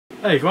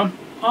Hey everyone,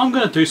 I'm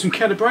going to do some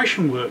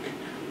calibration work.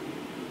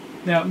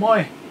 Now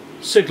my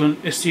Siglent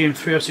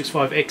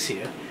SDM3065X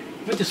here,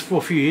 I've had this for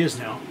a few years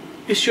now.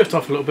 It's shut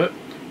off a little bit.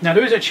 Now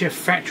there is actually a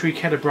factory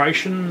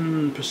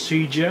calibration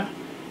procedure.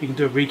 You can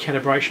do a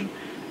recalibration.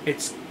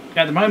 It's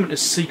at the moment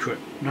it's secret.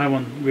 No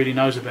one really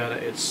knows about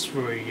it. It's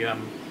very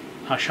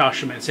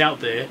hush-hush. I mean, it's out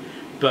there,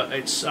 but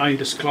it's only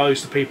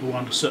disclosed to people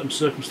under certain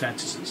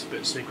circumstances. It's a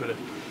bit secretive.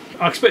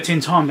 I expect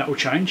in time that will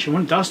change, and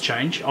when it does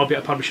change, I'll be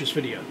able to publish this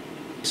video.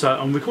 So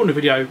I'm recording a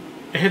video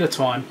ahead of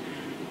time.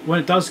 When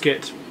it does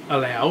get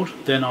allowed,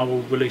 then I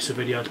will release a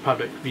video to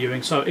public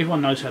viewing, so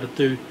everyone knows how to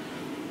do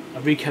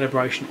a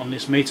recalibration on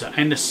this meter,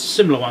 and there's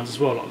similar ones as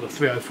well, like the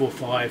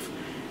 3045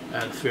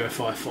 and the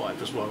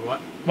 3055 as well,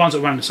 right? Ones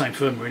that run the same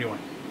firmware anyway.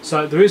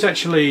 So there is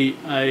actually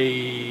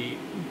a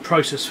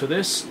process for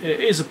this.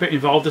 It is a bit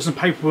involved. There's some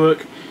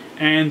paperwork,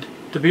 and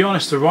to be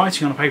honest, the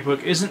writing on the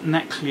paperwork isn't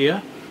that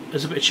clear.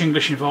 There's a bit of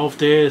Chinglish involved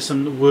there.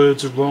 Some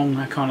words are wrong,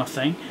 that kind of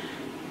thing.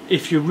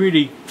 If you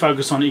really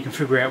focus on it, you can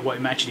figure out what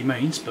it actually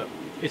means, but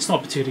it's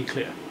not particularly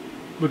clear.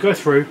 We'll go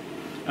through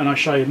and I'll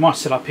show you my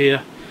setup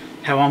here,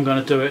 how I'm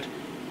going to do it,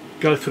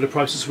 go through the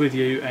process with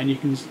you, and you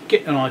can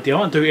get an idea. I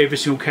won't do every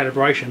single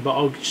calibration, but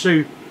I'll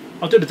do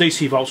the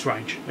DC volts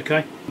range,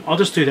 okay? I'll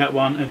just do that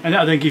one, and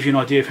that'll then give you an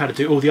idea of how to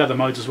do all the other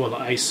modes as well,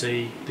 like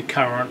AC, the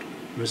current,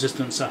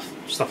 resistance,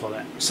 stuff like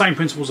that. Same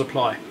principles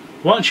apply.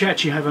 Once you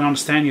actually have an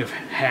understanding of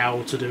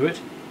how to do it,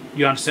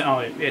 you understand,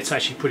 oh, it's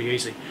actually pretty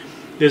easy.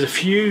 There's a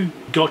few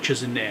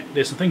gotchas in there.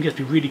 There's some things you have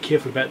to be really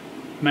careful about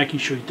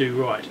making sure you do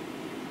right.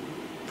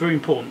 Very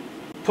important.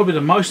 Probably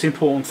the most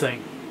important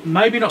thing.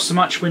 Maybe not so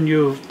much when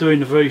you're doing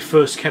the very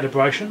first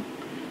calibration.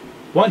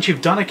 Once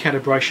you've done a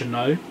calibration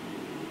though,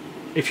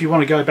 if you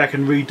want to go back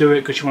and redo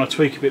it because you want to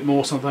tweak a bit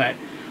more, something like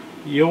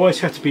that, you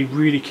always have to be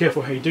really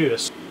careful how you do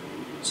this.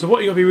 So what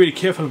you've got to be really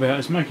careful about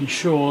is making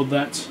sure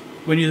that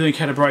when you're doing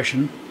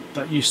calibration,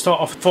 that you start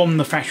off from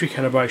the factory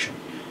calibration.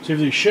 So if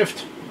you do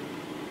shift,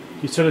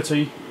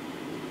 utility,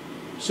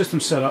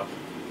 system setup,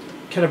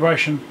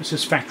 calibration, it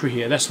says factory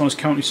here. That's the one that's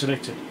currently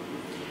selected.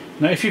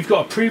 Now if you've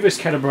got a previous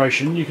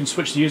calibration, you can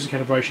switch to user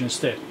calibration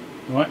instead.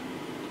 Right?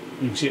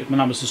 You can see my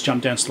numbers just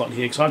jumped down slightly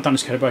here because I've done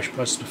this calibration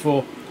process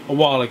before a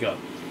while ago.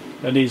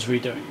 That needs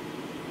redoing.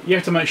 You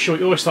have to make sure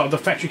you always start with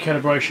the factory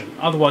calibration.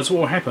 Otherwise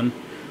what will happen,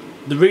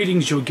 the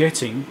readings you're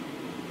getting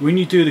when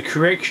you do the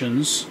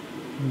corrections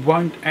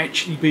won't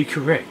actually be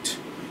correct,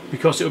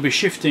 because it will be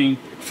shifting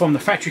from the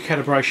factory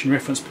calibration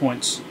reference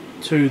points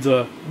to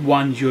the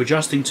one you're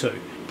adjusting to.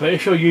 But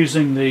if you're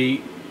using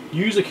the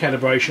user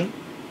calibration,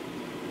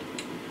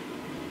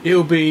 it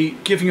will be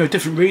giving you a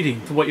different reading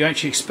for what you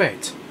actually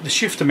expect. The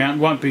shift amount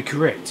won't be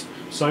correct.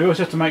 So you always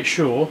have to make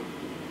sure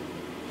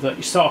that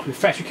you start off with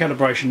factory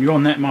calibration, you're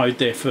on that mode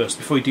there first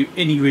before you do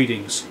any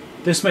readings.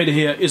 This meter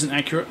here isn't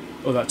accurate,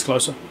 or that's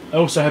closer. I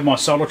also have my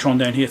Solartron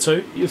down here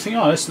too. You think,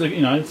 oh, that's,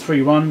 you know,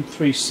 3.1,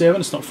 3.7,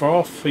 it's not far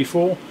off, 3.4.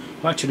 Well,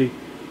 actually,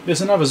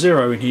 there's another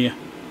 0 in here.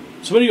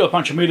 So when you've got a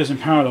bunch of meters in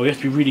parallel, you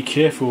have to be really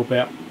careful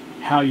about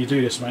how you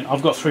do this. I mean,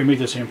 I've got 3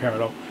 meters here in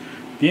parallel.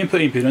 The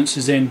input impedance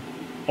is then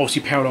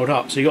obviously paralleled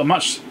up, so you've got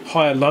much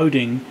higher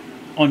loading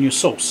on your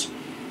source.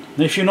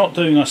 And if you're not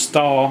doing a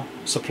star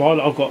supply,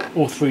 I've got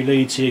all 3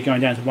 leads here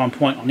going down to 1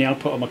 point on the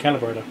output of my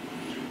calibrator.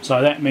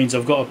 So that means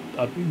I've got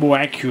a more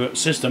accurate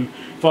system.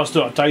 If I was to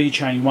do a daisy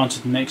chain one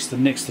to the next, to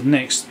the next, to the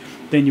next,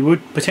 then you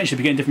would potentially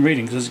be getting different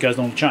readings as it goes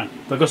along the chain.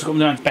 But because I've got them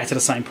down back to the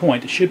same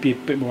point, it should be a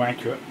bit more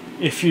accurate.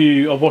 If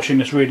you are watching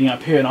this reading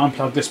up here and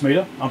unplug this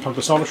meter, unplug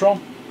the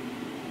Solartron,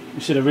 you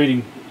see the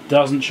reading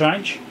doesn't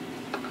change.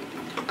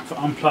 If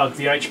I unplug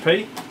the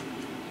HP,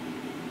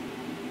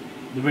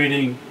 the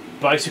reading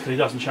basically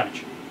doesn't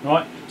change.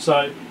 Right?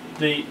 So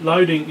the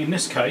loading in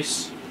this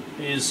case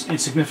is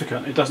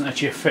insignificant. It doesn't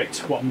actually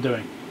affect what I'm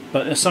doing.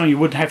 But there's something you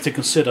would have to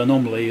consider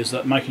normally, is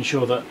that making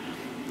sure that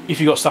if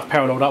you've got stuff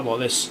paralleled up like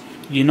this,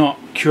 you're not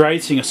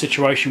creating a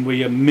situation where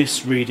you're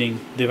misreading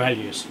the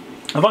values.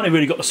 I've only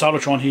really got the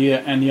Solartron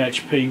here and the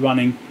HP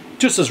running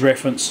just as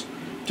reference,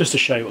 just to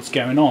show you what's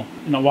going on,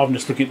 rather than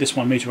just looking at this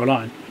 1 meter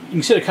alone. You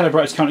can see the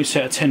calibrator is currently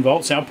set at 10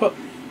 volts output.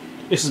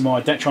 This is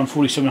my Datron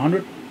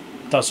 4700.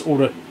 Does all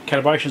the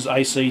calibrations,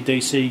 AC,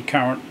 DC,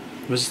 current,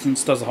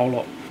 resistance, does the whole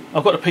lot.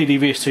 I've got a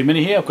PDVS2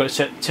 Mini here. I've got it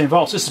set at 10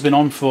 volts. This has been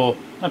on for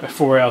about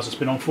 4 hours. It's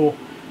been on for,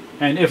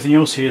 and everything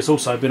else here has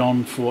also been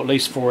on for at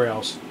least 4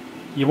 hours.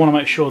 You want to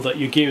make sure that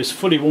your gear is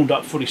fully warmed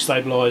up, fully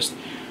stabilised.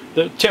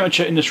 The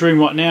temperature in this room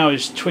right now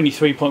is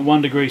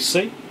 23.1 degrees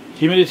C.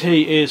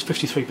 Humidity is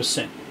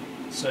 53%.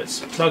 So let's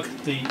plug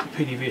the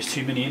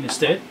PDVS2 Mini in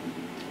instead.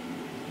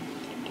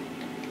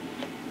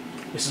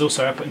 This is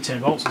also outputting 10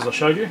 volts, as I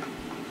showed you.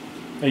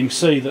 And you can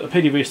see that the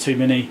PDVS2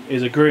 Mini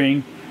is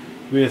agreeing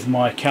with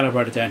my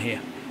calibrator down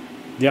here.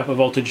 The upper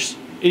voltage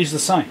is the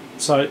same,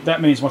 so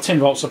that means my 10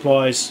 volt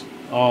supplies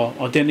are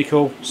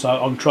identical, so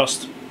I can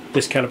trust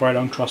this calibrator,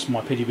 I can trust my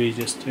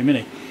PDVS2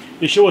 Mini.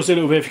 You should always do a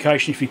little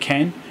verification if you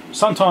can.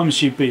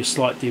 Sometimes you'd be a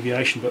slight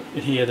deviation, but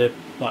in here they're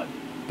like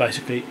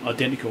basically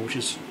identical, which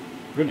is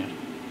brilliant.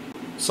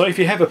 So if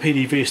you have a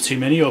PDVS2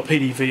 Mini or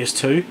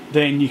PDVS2,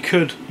 then you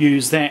could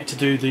use that to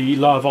do the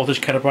lower voltage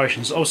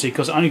calibrations. Obviously,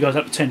 because it only goes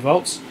up to 10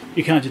 volts,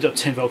 you can only do up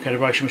to 10 volt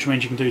calibration, which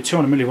means you can do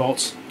 200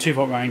 millivolts, 2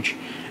 volt range,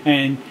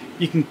 and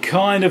you can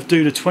kind of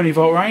do the 20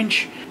 volt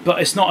range,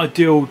 but it's not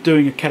ideal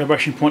doing a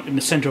calibration point in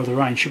the centre of the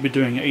range. You should be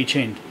doing it at each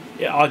end.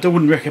 I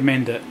wouldn't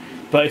recommend it,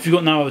 but if you've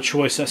got no other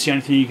choice, that's the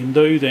only thing you can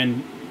do,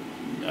 then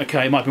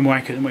okay, it might be more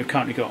accurate than what we've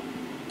currently got.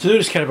 To do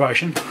this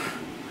calibration,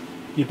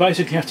 you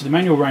basically have to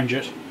manual range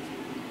it,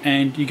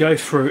 and you go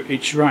through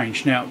each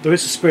range. Now, there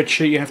is a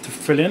spreadsheet you have to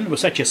fill in. Well,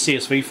 it's actually a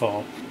CSV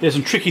file. There's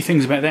some tricky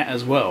things about that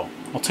as well.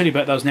 I'll tell you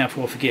about those now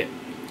before I forget.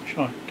 Should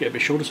I get a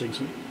bit shorter so you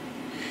can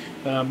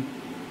see?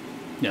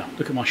 Yeah,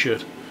 look at my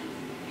shirt.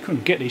 You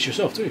couldn't get these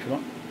yourself, do you, if you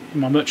like, in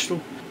my merch store.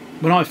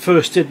 When I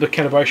first did the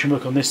calibration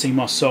work on this thing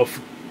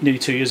myself, nearly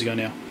 2 years ago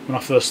now, when I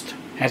first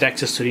had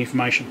access to the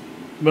information.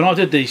 When I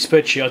did the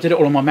spreadsheet, I did it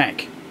all on my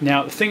Mac.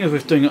 Now, the thing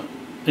with doing it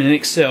in an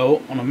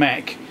Excel on a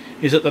Mac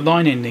is that the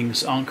line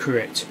endings aren't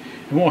correct.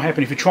 And what will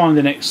happen if you try and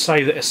then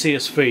save that as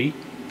CSV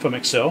from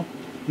Excel,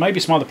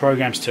 maybe some other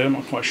programs too, I'm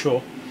not quite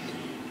sure,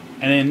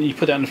 and then you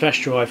put that on the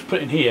flash drive,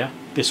 put it in here,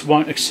 this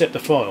won't accept the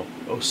file.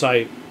 It'll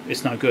say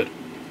it's no good.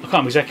 I can't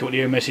remember exactly what the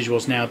error message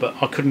was now, but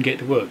I couldn't get it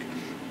to work.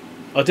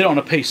 I did it on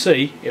a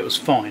PC, it was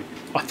fine.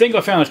 I think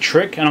I found a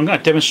trick, and I'm going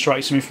to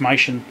demonstrate some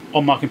information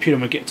on my computer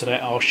when we get to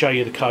that. I'll show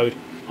you the code.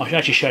 I'll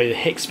actually show you the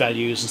hex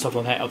values and stuff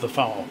like that of the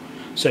file,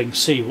 so you can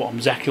see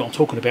exactly what I'm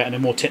talking about in a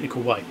more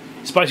technical way.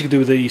 It's basically to do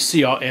with the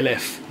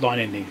CR-LF line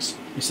endings.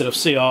 Instead of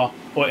CR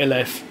or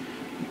LF,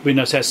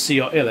 Windows has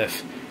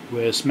CR-LF,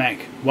 whereas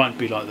Mac won't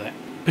be like that.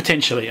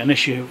 Potentially,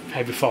 unless you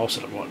have your file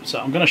set up right. So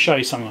I'm going to show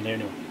you something on there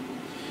anyway.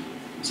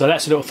 So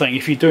that's a little thing.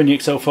 If you're doing the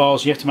Excel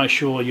files, you have to make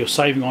sure you're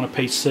saving on a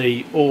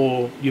PC,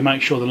 or you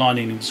make sure the line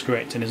ending is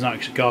correct and there's no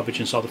extra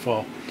garbage inside the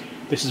file.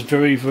 This is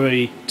very,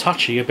 very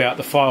touchy about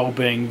the file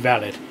being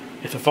valid.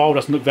 If the file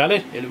doesn't look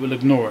valid, it will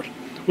ignore it,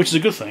 which is a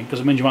good thing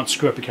because it means you won't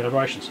screw up your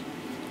calibrations.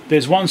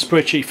 There's one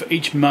spreadsheet for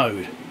each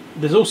mode.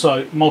 There's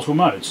also multiple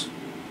modes.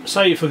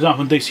 Say, for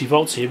example, in DC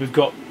volts here, we've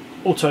got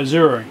auto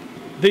zeroing.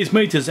 These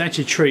meters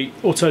actually treat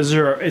auto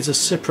zero as a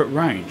separate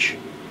range.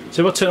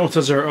 So if I turn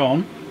auto zero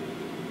on,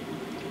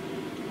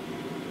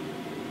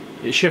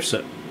 it shifts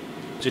it.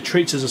 So it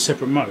treats it as a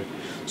separate mode.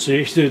 So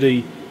you do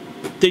the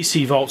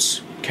DC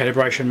volts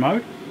calibration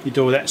mode, you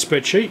do that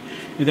spreadsheet,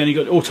 and then you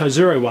got auto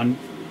zero one,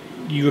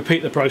 you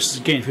repeat the process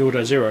again for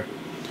auto zero.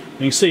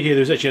 You can see here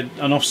there's actually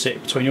an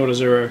offset between auto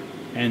zero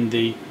and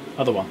the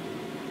other one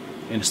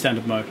in the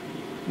standard mode.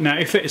 Now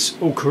if it's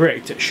all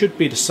correct, it should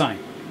be the same.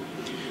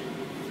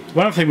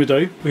 One other thing we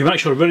do, we make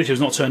sure the relative is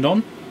not turned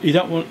on. You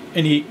don't want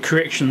any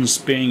corrections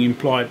being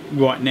implied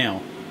right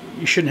now.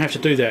 You shouldn't have to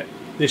do that.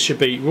 This should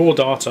be raw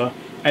data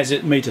as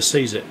it meter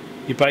sees it.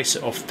 You base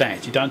it off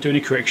that. You don't do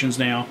any corrections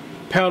now.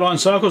 Power line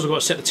cycles, I've got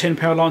it set to 10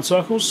 power line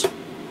cycles,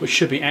 which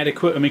should be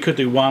adequate. I mean, you could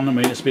do 1, I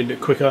mean, it's a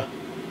bit quicker,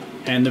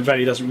 and the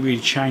value doesn't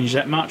really change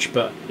that much,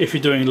 but if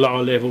you're doing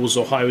lower levels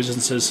or high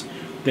resistances,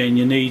 then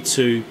you need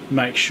to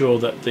make sure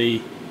that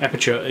the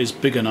aperture is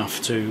big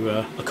enough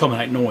to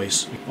accommodate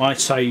noise. I'd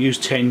say use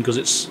 10 because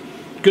it's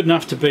good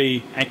enough to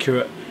be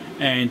accurate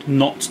and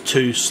not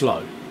too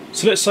slow.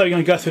 So let's say you're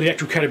going to go through the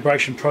actual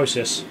calibration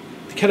process.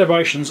 The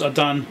calibrations are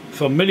done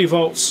from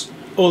millivolts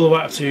all the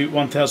way up to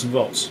 1000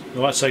 volts.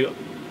 Right, so you've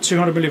got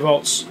 200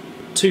 millivolts,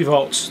 2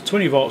 volts,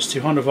 20 volts,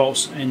 200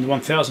 volts and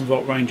 1000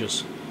 volt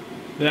ranges.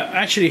 That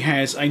actually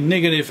has a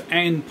negative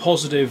and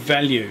positive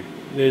value.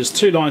 There's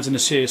 2 lines in the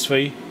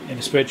CSV in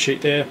the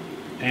spreadsheet there,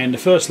 and the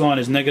first line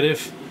is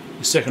negative,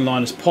 the second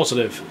line is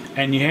positive,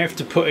 and you have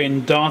to put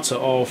in data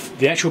of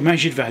the actual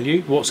measured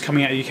value, what's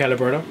coming out of your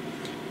calibrator,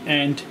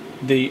 and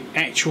the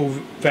actual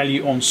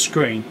value on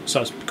screen.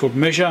 So it's called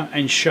measure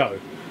and show.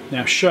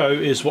 Now show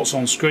is what's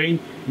on screen,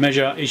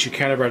 measure is your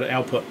calibrator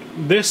output.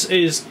 This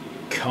is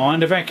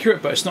kind of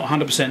accurate, but it's not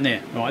 100%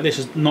 there. Right, this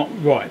is not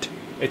right.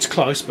 It's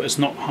close, but it's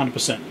not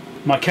 100%.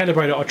 My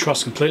calibrator I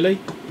trust completely.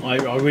 I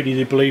really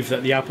do believe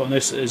that the output on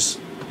this is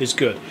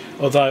good,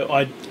 although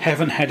I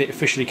haven't had it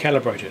officially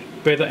calibrated.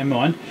 Bear that in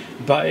mind,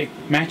 but it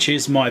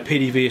matches my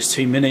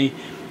PDVS2 Mini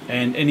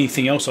and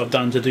anything else I've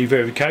done to do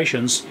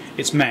verifications.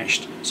 It's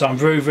matched, so I'm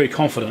very, very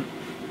confident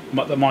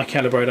that my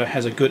calibrator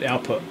has a good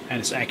output and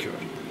it's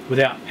accurate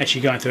without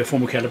actually going through a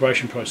formal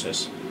calibration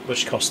process,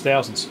 which costs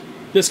thousands.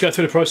 Let's go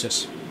through the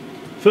process.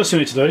 First thing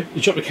we need to do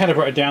is drop the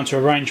calibrator down to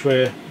a range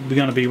where we're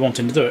going to be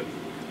wanting to do it.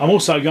 I'm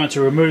also going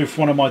to remove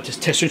one of my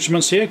test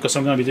instruments here because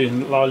I'm going to be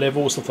doing lower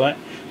levels, stuff like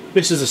that.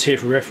 This is just here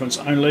for reference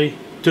only,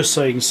 just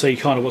so you can see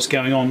kind of what's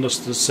going on,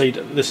 just to see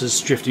that this is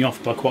drifting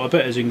off by quite a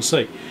bit, as you can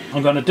see.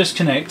 I'm going to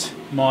disconnect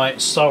my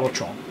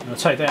Stylotron. I'm going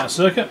to take that out of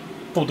circuit,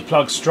 pull the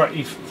plug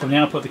straight from the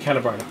output of the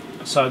calibrator,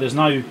 so there's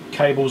no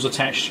cables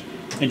attached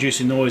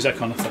inducing noise, that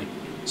kind of thing.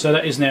 So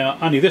that is now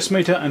only this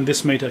meter and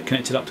this meter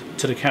connected up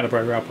to the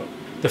calibrator output.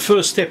 The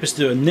first step is to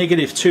do a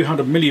negative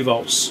 200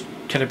 millivolts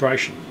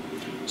calibration.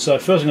 So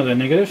first I'm going to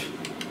do negative.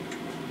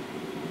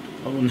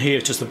 On here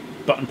it's just a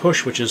button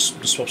push, which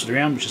just swaps it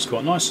around, which is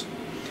quite nice.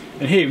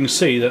 And here you can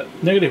see that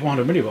negative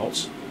 100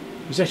 millivolts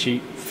is actually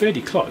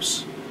fairly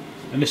close.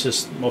 and this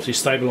is obviously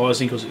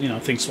stabilising because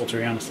things swap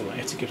around and stuff like that.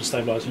 You have to give it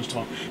stabilising each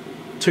time.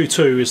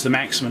 2.2 is the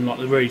maximum, like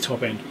the very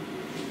top end.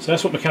 So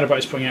that's what my calibrate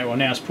is putting out right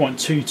now. It's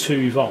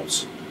 0.22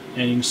 volts,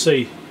 and you can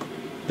see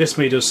this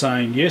meter is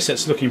saying yes,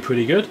 that's looking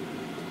pretty good.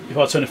 If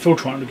I turn the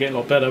filter on, it'll get a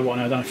lot better. Right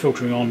now, I don't have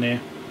filtering on there.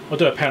 I'll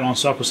do a power line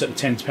cycle, set the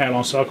 10 power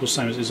line cycles,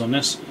 same as it is on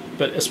this.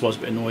 But that's why there's a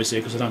bit of noise there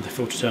because I don't have the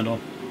filter turned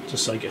on,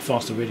 just so you get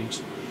faster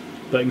readings.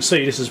 But you can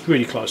see this is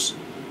really close.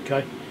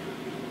 Okay,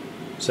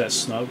 so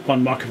that's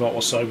 1 microvolt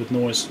or so with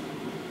noise.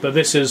 But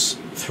this is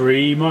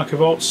 3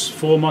 microvolts,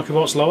 4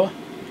 microvolts lower.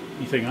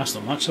 You think that's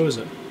not much, so is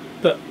it?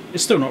 But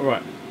it's still not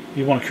right.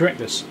 You want to correct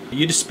this.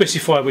 You just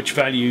specify which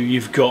value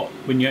you've got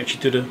when you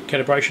actually do the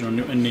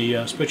calibration in the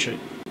spreadsheet.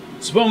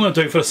 So what I'm going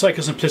to do for the sake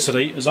of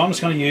simplicity is I'm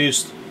just going to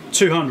use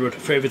 200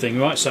 for everything,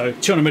 right? So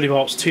 200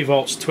 millivolts, 2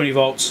 volts, 20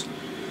 volts,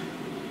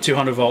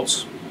 200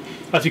 volts.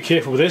 I have to be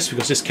careful with this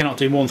because this cannot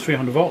do more than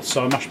 300 volts,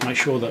 so I must make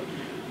sure that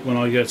when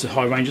I go to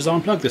high ranges I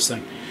unplug this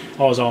thing,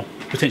 otherwise I'll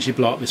potentially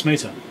blow up this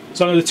meter.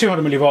 So I'm going to do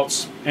 200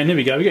 millivolts, and there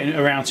we go, we're getting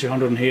around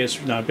 200, and here's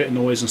a bit of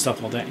noise and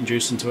stuff like that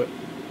induced into it.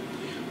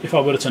 If I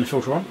were to turn the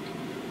filter on,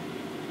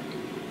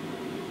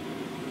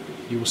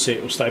 you will see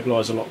it will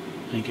stabilise a lot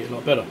and get a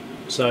lot better.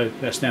 So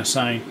that's now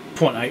saying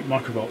 0.8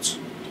 microvolts.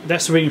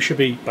 That's the reading we should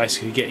be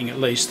basically getting at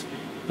least,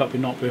 but we're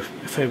not, we're a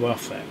fair way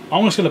off that.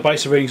 I'm just going to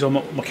base the readings on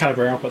my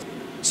calibrate output.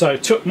 So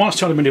minus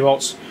 200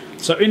 millivolts.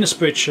 So in the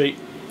spreadsheet,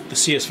 the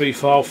CSV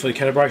file for the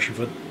calibration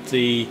for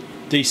the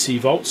DC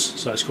volts,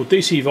 so it's called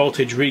DC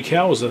voltage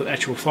recal is the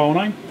actual file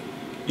name.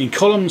 In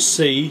column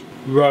C,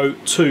 row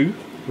 2,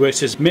 where it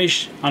says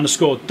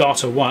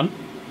mesh_data1,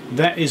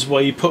 that is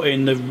where you put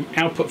in the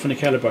output from the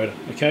calibrator.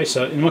 Okay,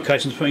 so in my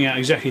case I'm putting out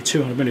exactly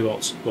 200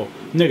 millivolts, well,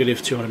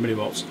 negative 200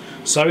 millivolts.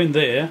 So in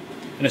there,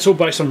 and it's all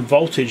based on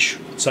voltage,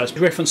 so its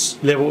reference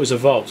level is a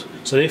volt.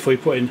 So therefore you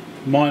put in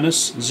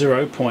minus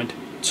 0.2,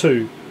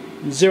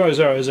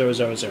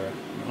 0.00000.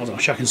 I don't know,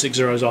 chucking 6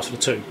 zeros after the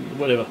 2,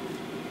 whatever.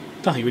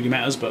 Don't think it really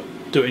matters, but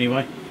do it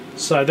anyway.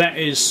 So that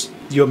is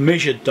your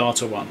measured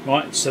data one,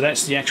 right? So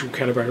that's the actual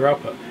calibrator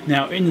output.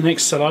 Now in the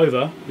next cell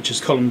over, which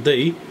is column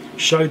D,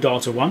 show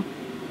data one,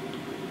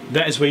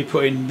 that is where you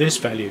put in this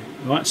value,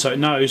 right? So it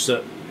knows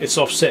that it's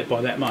offset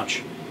by that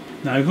much.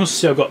 Now you can also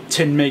see I've got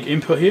 10 meg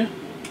input here.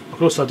 I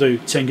can also do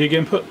 10 gig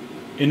input.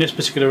 In this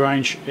particular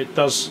range, it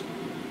does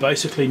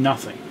basically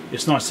nothing.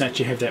 It's nice to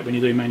actually have that when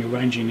you do manual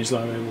ranging in these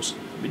low levels.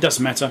 It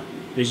doesn't matter.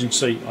 As you can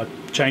see, I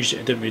changed it.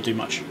 It didn't really do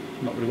much.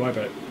 I'm not really worried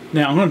about it.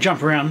 Now I'm going to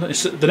jump around.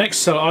 The next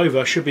cell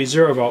over should be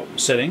 0 volt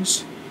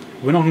settings.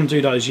 We're not going to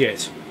do those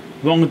yet.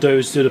 What I'm going to do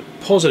is do the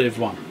positive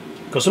one,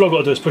 because all I've got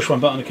to do is push one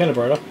button on the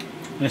calibrator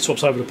and it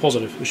swaps over to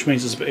positive, which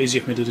means it's a bit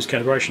easier for me to do this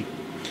calibration.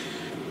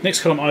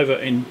 Next column over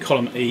in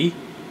column E,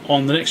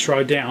 on the next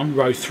row down,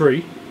 row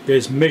 3,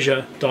 there's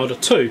measure data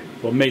 2,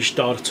 or mesh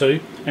data 2,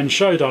 and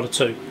show data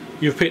 2.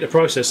 You repeat the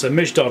process. So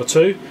mesh data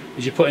 2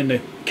 is you put in the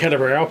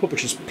calibrator output,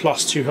 which is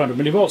plus 200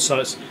 millivolts, so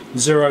it's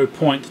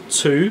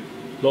 0.2,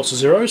 lots of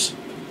zeros.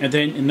 And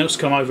then in the next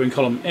column over in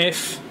column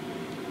F,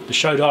 the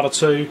show data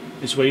 2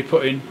 is where you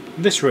put in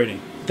this reading.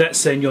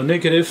 That's then your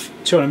negative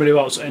 200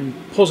 millivolts and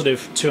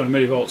positive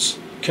 200 millivolts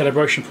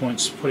calibration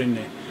points put in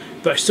there.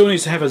 But it still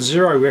needs to have a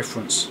 0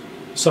 reference.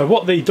 So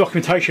what the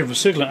documentation for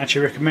Siglent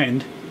actually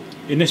recommend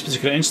in this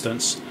particular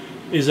instance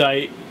is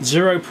a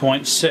 0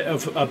 point set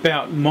of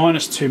about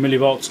minus 2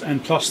 millivolts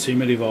and plus 2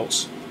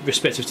 millivolts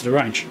respective to the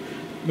range.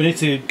 We need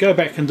to go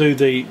back and do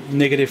the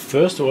negative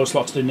first, or I'd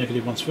like to do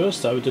negative ones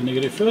first, so I would do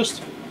negative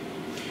first.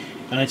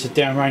 I need to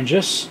downrange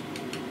this.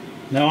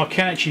 Now I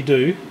can actually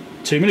do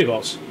 2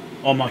 millivolts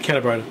on my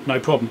calibrator, no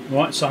problem,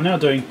 right? So I'm now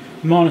doing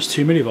minus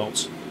 2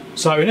 millivolts.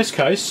 So in this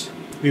case,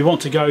 we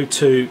want to go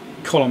to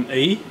column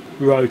E,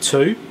 row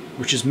 2,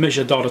 which is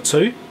measure data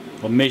 2,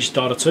 or mesh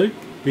data 2.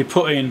 We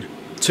put in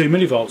 2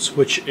 millivolts,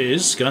 which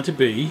is going to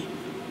be,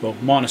 well,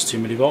 minus 2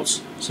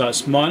 millivolts. So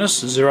it's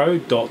minus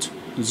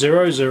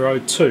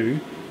 0.002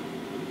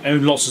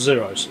 and lots of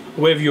zeros.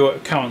 Whatever your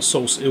current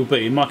source it will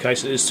be. In my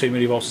case, it is 2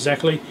 millivolts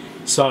exactly.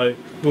 So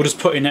we'll just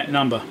put in that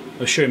number,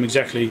 assume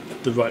exactly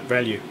the right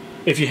value.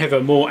 If you have a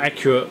more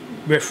accurate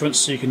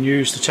reference you can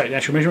use to take the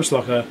actual measurements,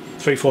 like a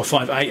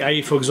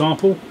 3458A for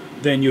example,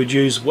 then you'd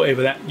use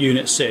whatever that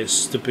unit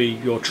says to be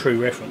your true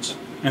reference.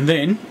 And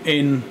then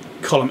in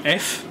column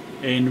F,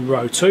 in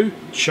row 2,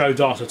 show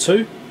data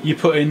 2, you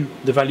put in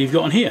the value you've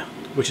got on here,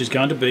 which is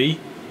going to be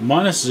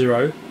minus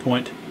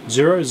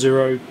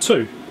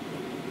 0.002,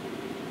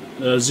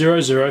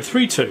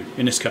 0032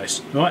 in this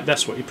case, right?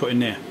 That's what you put in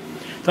there.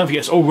 Don't forget,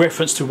 it's all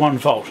referenced to 1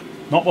 volt,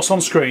 not what's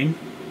on screen,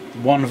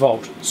 1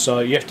 volt. So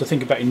you have to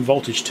think about in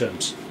voltage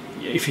terms.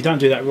 If you don't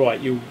do that right,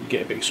 you'll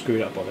get a bit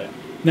screwed up by that.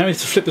 Now we need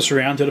to flip this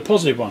around to the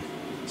positive one.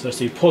 So let's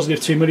do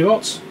positive 2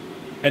 millivolts.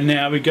 And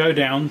now we go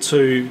down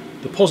to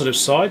the positive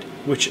side,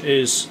 which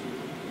is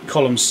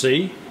column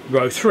C,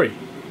 row 3.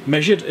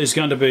 Measured is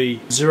going to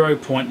be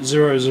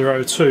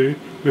 0.002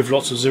 with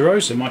lots of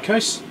zeros in my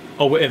case,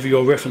 or whatever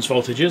your reference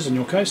voltage is in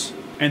your case.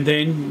 And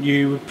then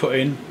you would put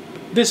in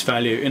this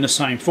value in the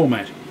same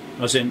format,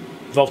 as in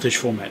voltage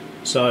format.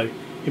 So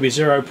it'd be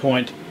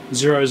 0.002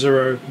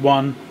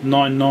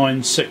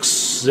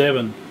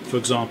 No.8919967, for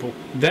example.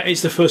 That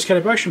is the first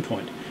calibration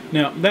point.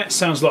 Now that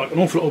sounds like an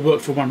awful lot of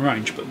work for one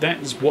range, but that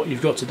is what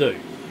you've got to do.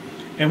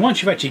 And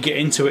once you actually get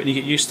into it and you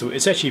get used to it,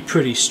 it's actually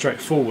pretty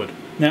straightforward.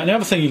 Now the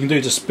other thing you can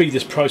do to speed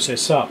this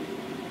process up,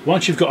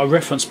 once you've got a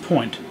reference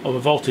point of a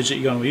voltage that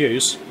you're going to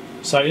use,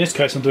 so in this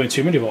case I'm doing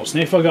 2 millivolts.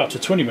 Now if I go up to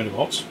 20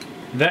 millivolts,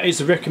 that is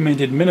the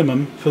recommended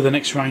minimum for the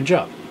next range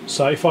up.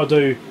 So if I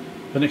do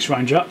the next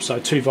range up, so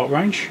 2 volt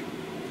range,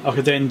 I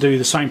could then do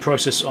the same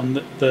process on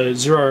the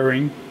 0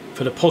 ring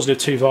for the positive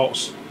 2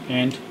 volts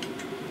and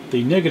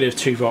the negative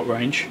 2 volt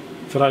range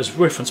for those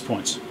reference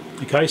points.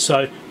 Okay,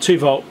 so 2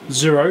 volt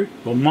 0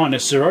 or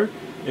minus 0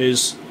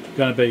 is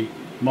going to be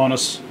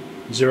minus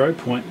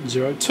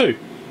 0.02.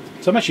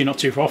 So I'm actually not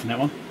too far from that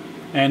one.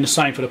 And the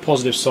same for the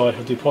positive side,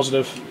 I'll do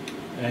positive,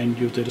 and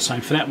you'll do the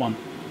same for that one.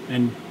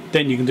 And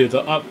then you can do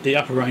the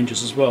upper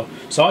ranges as well.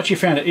 So I actually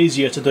found it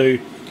easier to do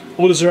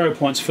all the 0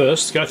 points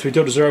first, go through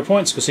all the 0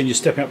 points, because then you're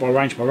stepping up by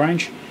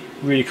range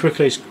really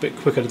quickly. It's a bit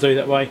quicker to do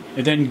that way,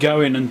 and then go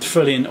in and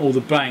fill in all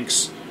the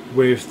blanks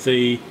with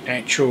the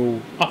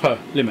actual upper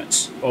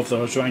limits of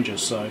those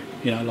ranges. So,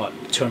 you know, like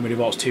 200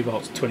 millivolts, 2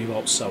 volts, 20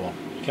 volts, so on.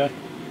 Okay,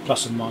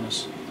 plus and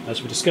minus,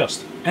 as we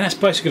discussed. And that's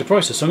basically the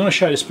process. So I'm going to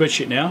show you the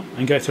spreadsheet now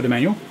and go through the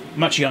manual.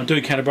 I'm actually going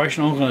to do calibration.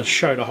 I'm going to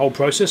show the whole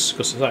process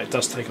because it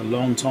does take a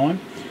long time.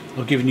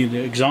 I've given you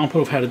the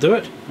example of how to do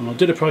it, and I'll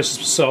do the process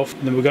myself,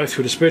 and then we'll go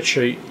through the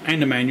spreadsheet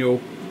and the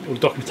manual, or the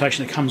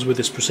documentation that comes with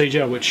this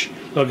procedure, which,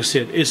 like I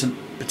said, isn't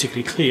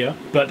particularly clear,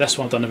 but that's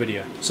why I've done the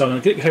video. So I'm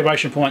going to get the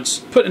calibration points,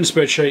 put it in the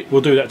spreadsheet,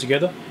 we'll do that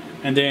together,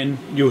 and then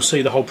you'll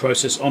see the whole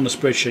process on the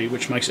spreadsheet,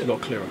 which makes it a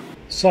lot clearer.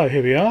 So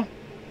here we are.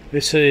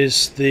 This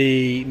is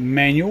the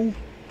manual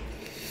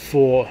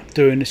for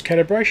doing this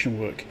calibration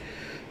work.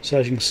 So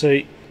as you can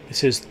see,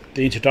 this is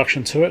the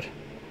introduction to it.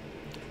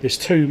 There's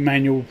 2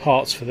 manual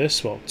parts for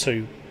this, well,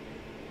 2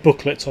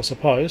 booklets I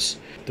suppose.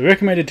 The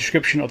recommended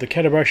description of the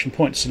calibration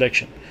point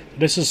selection.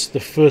 This is the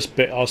first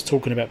bit I was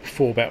talking about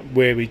before, about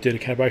where we do the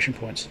calibration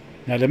points.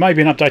 Now there may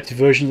be an updated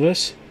version of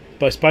this,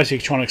 but it's basically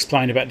trying to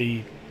explain about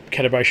the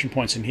calibration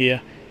points in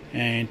here,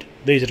 and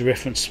these are the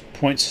reference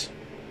points.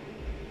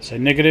 So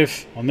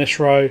negative on this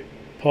row,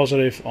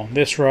 positive on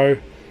this row,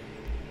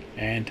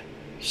 and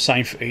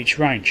same for each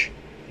range.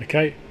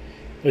 Okay.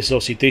 This is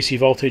obviously DC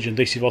voltage, and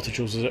DC voltage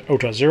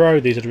ultra 0.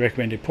 These are the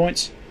recommended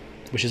points,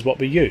 which is what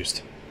we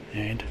used,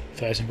 and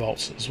 1000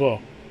 volts as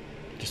well,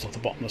 just off the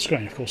bottom of the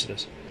screen. Of course it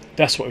is.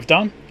 That's what we've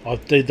done. I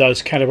did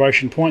those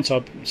calibration points.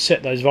 I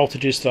set those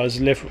voltages to those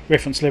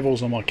reference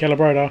levels on my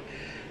calibrator,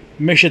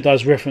 measured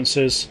those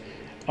references.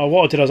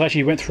 What I did, I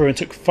actually went through and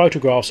took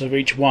photographs of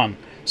each one.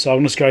 So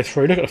I'm just go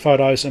through, look at the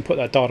photos, and put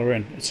that data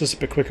in. It's just a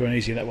bit quicker and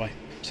easier that way.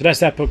 So that's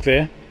that book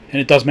there. And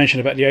it does mention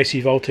about the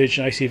AC voltage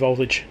and AC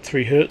voltage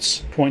 3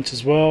 Hertz points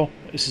as well.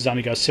 This is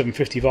only goes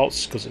 750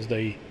 volts because it's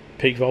the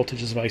peak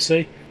voltages of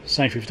AC.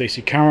 Same for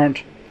DC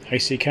current,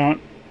 AC current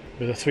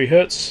with a 3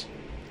 Hertz,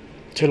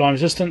 2-line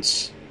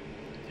resistance,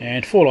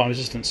 and 4-line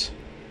resistance.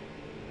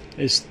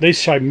 These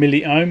show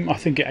milliohm. I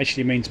think it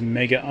actually means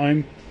mega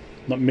ohm,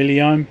 not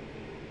milliohm.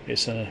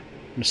 It's a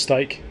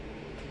mistake.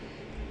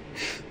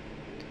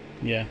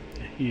 Yeah,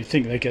 you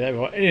think they get that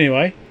right.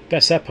 Anyway,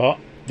 that's that part.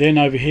 Then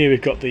over here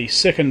we've got the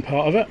second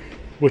part of it,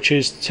 which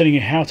is telling you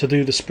how to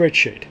do the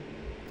spreadsheet.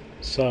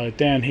 So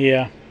down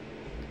here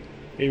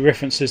it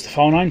references the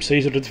file names. So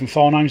these are the different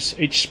file names.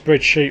 Each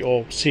spreadsheet,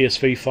 or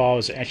CSV file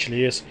as it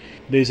actually is,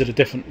 these are the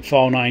different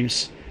file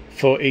names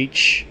for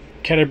each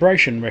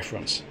calibration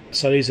reference.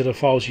 So these are the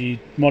files you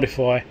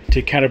modify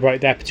to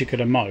calibrate that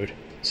particular mode.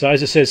 So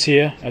as it says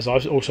here, as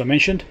I've also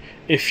mentioned,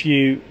 if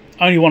you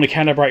only want to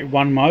calibrate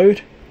one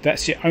mode,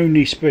 that's the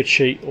only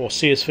spreadsheet or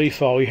CSV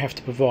file you have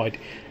to provide.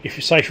 If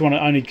you want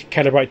to only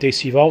calibrate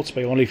DC volts, but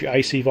you want to leave your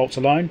AC volts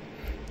alone,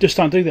 just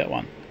don't do that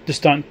one.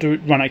 Just don't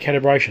run a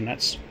calibration.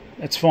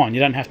 That's fine. You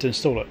don't have to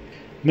install it.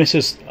 And this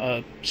is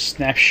a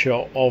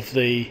snapshot of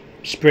the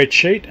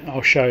spreadsheet.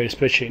 I'll show you the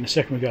spreadsheet in a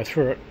second. We go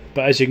through it.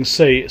 But as you can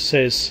see, it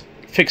says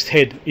fixed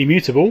head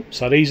immutable.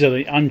 So these are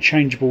the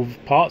unchangeable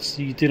parts.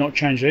 You do not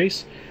change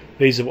these.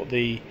 These are what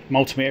the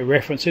multimeter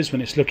references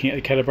when it's looking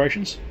at the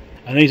calibrations.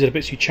 And these are the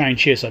bits you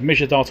change here. So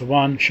measure data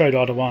 1, show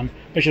data 1,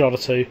 measure data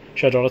 2,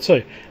 show data 2.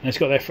 And it's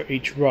got that for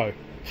each row.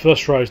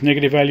 First row is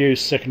negative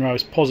values, second row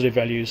is positive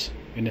values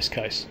in this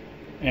case.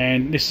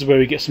 And this is where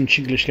we get some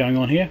Chinglish going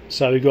on here.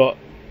 So we've got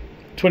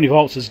 20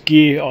 volts as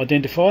gear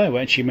identifier,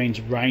 which actually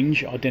means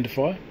range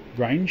identifier,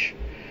 range.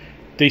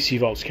 DC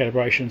volts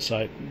calibration,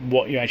 so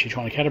what you're actually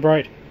trying to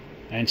calibrate.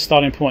 And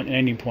starting point and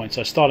ending point,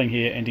 so starting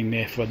here, ending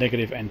there for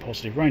negative and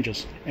positive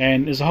ranges.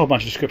 And there's a whole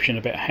bunch of description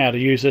about how to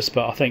use this,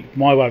 but I think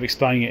my way of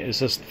explaining it is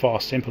just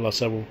far simpler,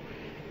 so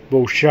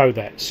we'll show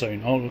that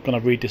soon. I'm not going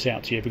to read this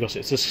out to you because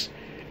it's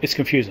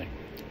confusing.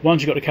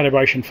 Once you've got the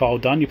calibration file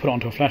done, you put it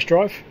onto a flash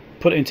drive,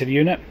 put it into the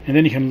unit, and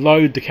then you can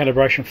load the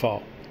calibration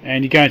file.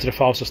 And you go into the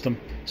file system,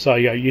 so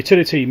you go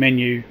utility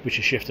menu, which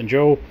is shift and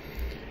dual,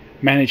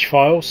 manage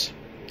files,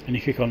 and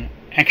you click on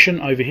action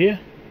over here,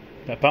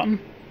 that button.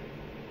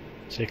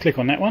 So you click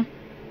on that one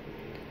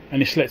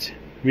and you select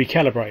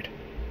recalibrate.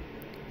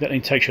 That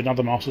then takes you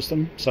another file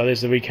system. So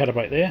there's the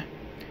recalibrate there.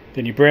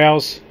 Then you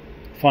browse,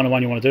 find the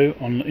one you want to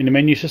do in the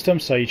menu system.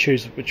 So you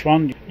choose which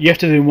one. You have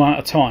to do one at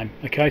a time.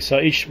 Okay, so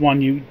each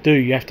one you do,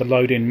 you have to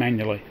load in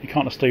manually. You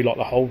can't just do like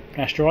the whole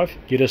flash drive.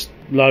 You just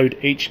load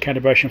each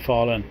calibration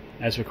file in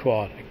as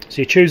required.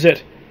 So you choose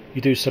it,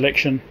 you do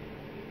selection,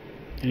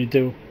 and you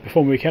do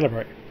perform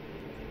recalibrate,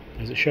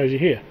 as it shows you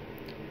here.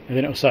 And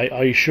then it will say,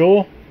 are you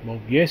sure?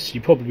 Well, yes,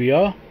 you probably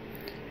are.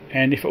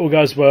 And if it all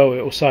goes well,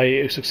 it will say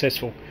it was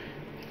successful.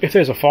 If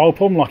there's a file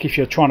problem, like if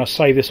you're trying to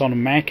save this on a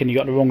Mac and you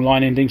got the wrong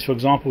line endings, for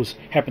example, as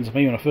happened to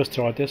me when I first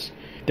tried this,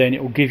 then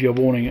it will give you a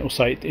warning. It will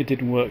say it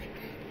didn't work.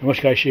 In which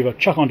case, you either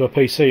chuck it onto a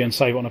PC and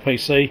save it on a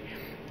PC,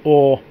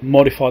 or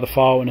modify the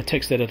file in a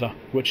text editor,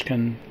 which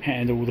can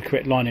handle all the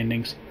correct line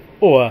endings,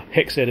 or a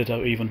hex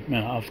editor even.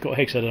 Now, I've got a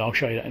hex editor. I'll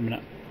show you that in a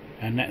minute.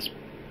 And that's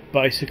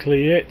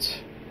basically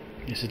it.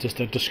 This is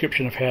just a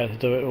description of how to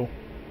do it all.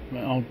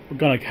 I'm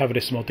going to cover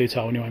this in more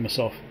detail anyway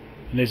myself.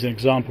 And there's an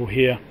example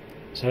here.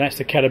 So that's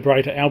the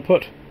calibrator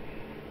output.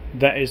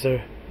 That is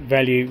the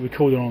value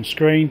recorded on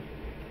screen,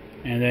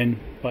 and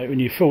then when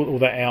you fill all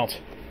that out,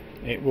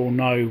 it will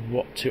know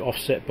what to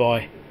offset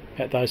by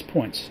at those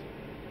points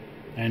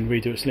and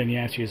redo its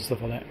linearities and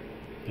stuff like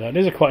that.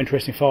 These are quite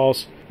interesting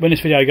files. When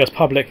this video goes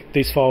public,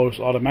 these files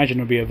I'd imagine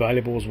will be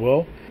available as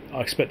well.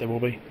 I expect they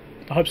will be.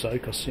 I hope so,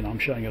 because I'm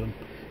showing you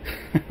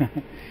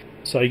them.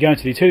 So you go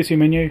into the utility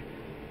menu,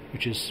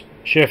 which is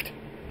Shift.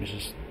 This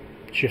is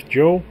Shift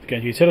Dual. Go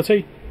into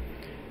Utility.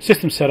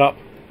 System setup,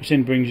 which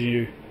then brings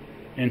you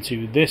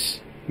into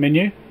this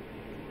menu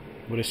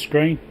with a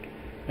screen,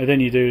 and then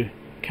you do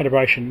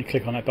calibration. You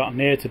click on that button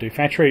there to do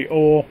factory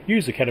or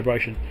user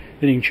calibration.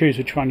 Then you can choose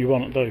which one you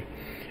want to do.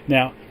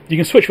 Now you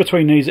can switch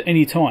between these at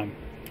any time,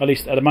 at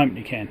least at the moment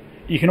you can.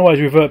 You can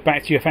always revert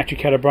back to your factory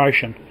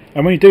calibration,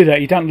 and when you do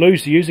that, you don't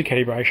lose the user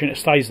calibration. It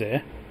stays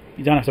there.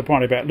 You don't have to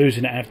worry about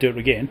losing it and have to do it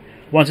again.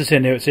 Once it's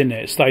in there, it's in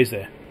there. It stays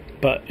there.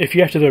 But if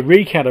you have to do a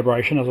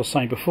recalibration, as I was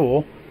saying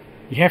before,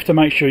 you have to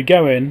make sure you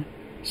go in,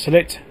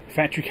 select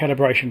factory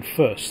calibration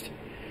first,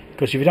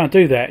 because if you don't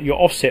do that, your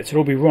offsets will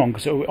all be wrong,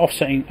 because it will be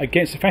offsetting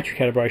against the factory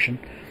calibration,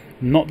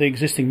 not the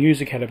existing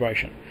user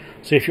calibration.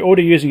 So if you're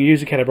already using a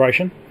user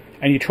calibration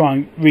and you try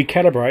and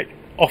recalibrate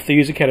off the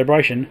user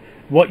calibration,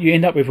 what you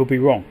end up with will be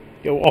wrong.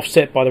 It will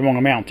offset by the wrong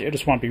amount. It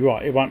just won't be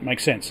right. It won't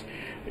make sense.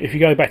 If you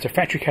go back to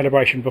factory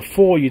calibration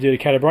before you do the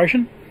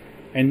calibration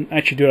and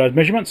actually do those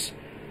measurements,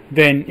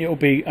 then it will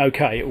be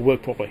okay. It will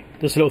work properly.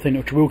 There's a little thing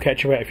which will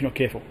catch you out if you're not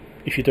careful.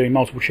 If you're doing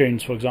multiple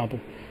tunes, for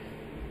example,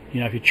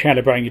 if you're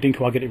calibrating, you didn't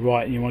quite get it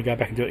right and you want to go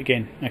back and do it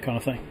again, that kind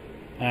of thing.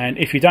 And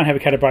if you don't have a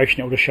calibration,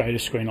 it will just show you the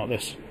screen like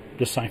this,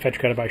 just saying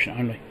factory calibration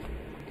only.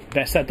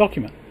 That's that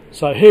document.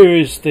 So here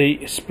is the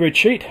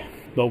spreadsheet,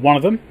 well, one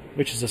of them,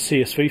 which is a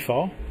CSV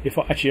file. If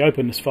I actually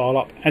open this file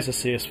up as a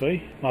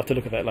CSV, I'll have to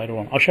look at that later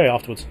on. I'll show you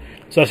afterwards.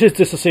 So this is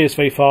just a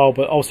CSV file,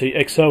 but obviously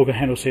Excel can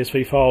handle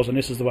CSV files, and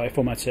this is the way it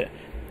formats it,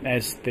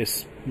 as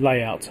this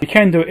layout. You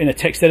can do it in a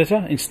text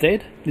editor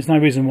instead. There's no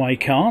reason why you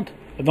can't.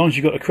 As long as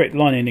you've got the correct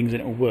line endings,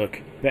 then it will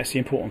work. That's the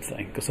important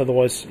thing, because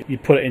otherwise you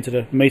put it into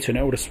the meter and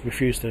it will just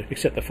refuse to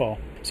accept the file.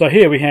 So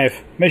here we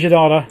have measure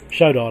data,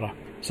 show data.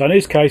 So in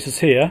these cases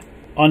here,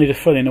 I need to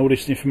fill in all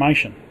this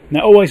information.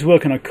 Now always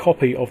work on a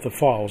copy of the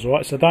files,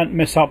 alright? So don't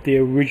mess up the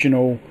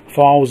original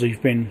files that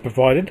you've been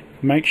provided.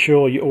 Make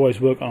sure you always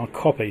work on a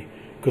copy,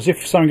 because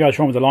if something goes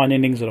wrong with the line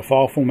endings or the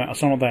file format or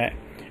something like that,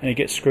 and it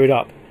gets screwed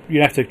up,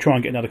 you have to try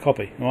and get another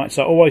copy, right?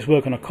 So always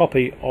work on a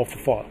copy of the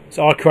file.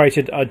 So I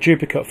created a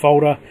duplicate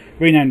folder,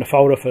 renamed the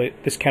folder for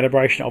this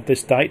calibration of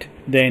this date.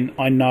 Then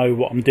I know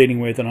what I'm dealing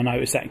with, and I know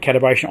it's that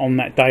calibration on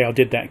that day I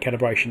did that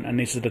calibration, and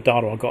this is the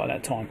data I got at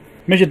that time.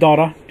 Measured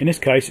data in this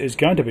case is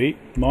going to be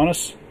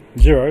minus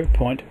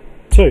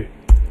 0.2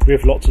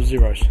 with lots of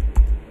zeros.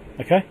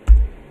 Okay,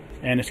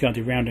 and it's going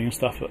to do rounding and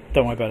stuff, but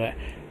don't worry about that.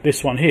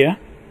 This one here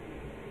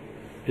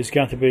is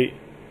going to be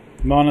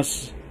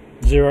minus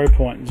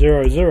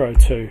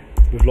 0.002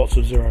 with lots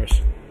of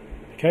zeros.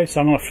 Okay,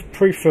 so I'm going to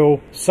pre-fill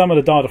some of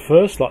the data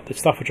first, like the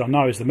stuff which I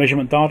know is the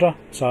measurement data,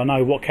 so I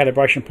know what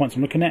calibration points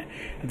I'm looking at,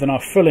 and then I'll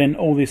fill in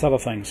all these other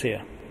things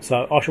here.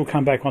 So I shall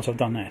come back once I've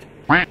done that.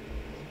 Right,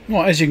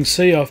 as you can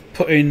see, I've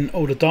put in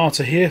all the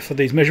data here for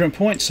these measurement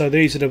points. So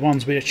these are the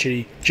ones we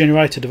actually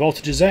generated the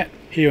voltages at,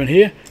 here and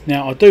here.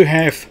 Now I do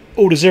have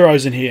all the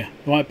zeros in here,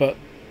 right, but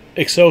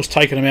Excel's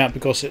taken them out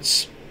because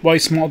it's way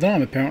smarter than I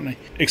am, apparently.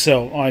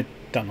 Excel, I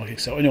don't like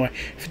Excel. Anyway,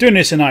 if you're doing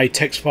this in a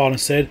text file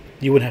instead,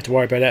 you wouldn't have to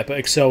worry about that, but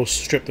Excel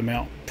stripped them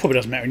out. Probably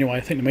doesn't matter anyway.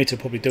 I think the meter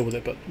will probably deal with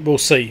it, but we'll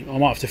see. I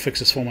might have to fix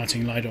this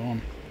formatting later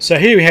on. So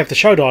here we have the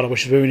show data,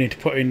 which is where we need to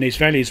put in these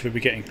values we'll be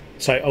getting.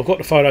 So I've got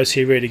the photos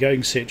here ready to go. You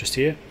can see it just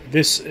here.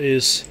 This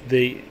is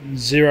the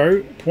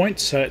 0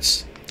 point, so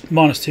it's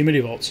minus 2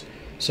 millivolts.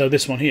 So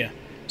this one here.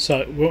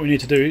 So what we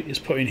need to do is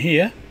put in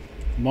here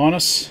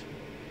minus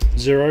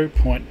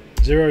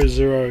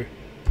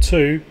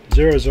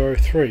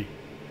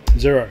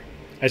 0.002003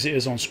 as it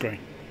is on screen.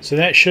 So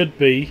that should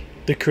be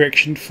the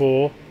correction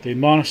for the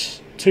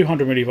minus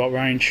 200 millivolt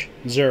range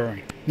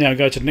zeroing. Now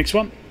go to the next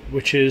one,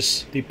 which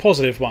is the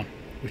positive one,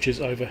 which is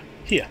over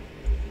here.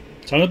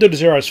 So I'm going to do the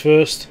zeros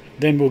first,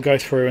 then we'll go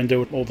through and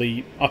do all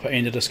the upper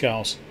end of the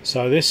scales.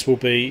 So this will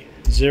be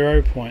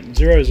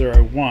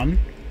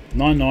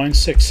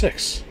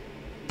 0.0019966.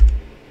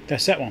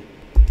 That's that one.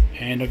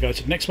 And I'll go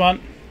to the next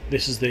one.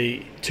 This is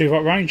the 2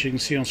 volt range, you can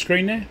see on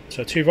screen there.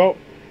 So 2 volt,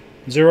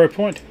 0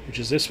 point, which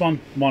is this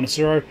one, minus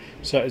 0.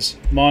 So it's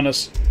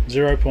minus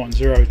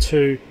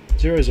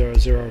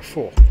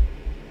 0.020004.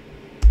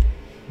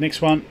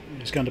 Next one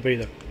is going to be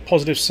the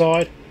positive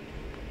side.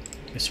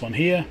 This one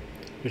here,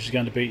 which is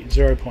going to be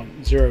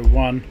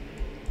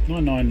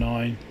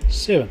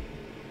 0.0199997.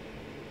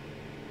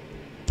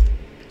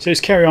 So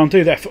just carry on,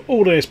 do that for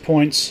all those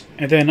points,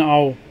 and then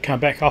I'll come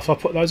back after I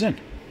put those in.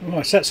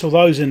 Alright, so that's all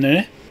those in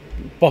there,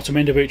 bottom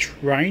end of each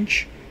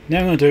range. Now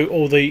I'm going to do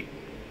all the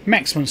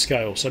maximum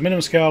scales. So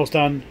minimum scale's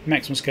done,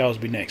 maximum scales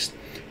will be next.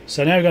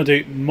 So now we're going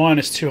to do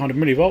minus 200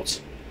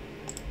 millivolts,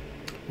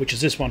 which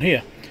is this one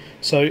here.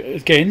 So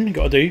again, you've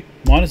got to do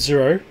minus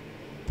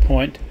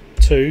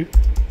 0.2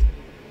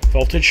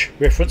 voltage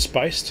reference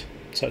based,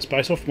 so it's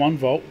based off 1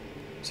 volt.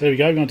 So there we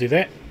go, we're going to do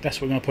that.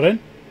 That's what we're going to put in.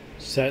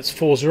 So it's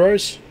 4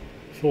 zeros,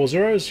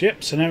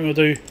 yep. So now we're going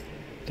to do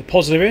the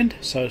positive end,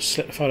 so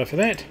select the photo for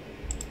that.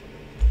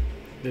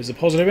 There's the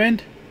positive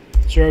end,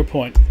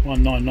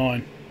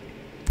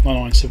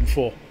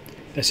 0.1999974.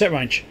 That's that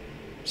range.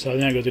 So now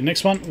we're going to do the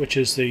next one, which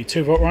is the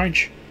 2 volt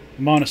range,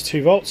 minus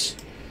 2 volts.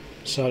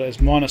 So that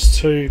is minus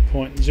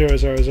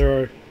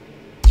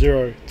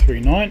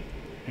 2.000039.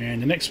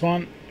 And the next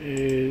one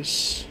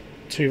is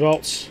 2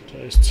 volts, so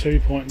it's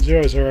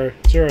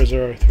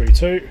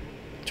 2.000032.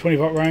 20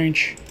 volt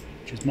range,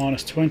 which is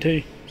minus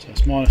 20, so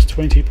it's minus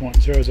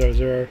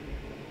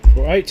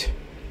 20.00048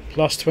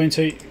 plus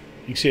 20. You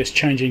can see it's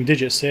changing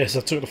digits there as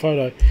I took the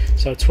photo.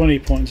 So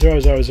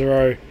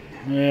 20.000,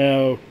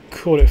 I'll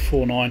call it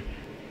 49.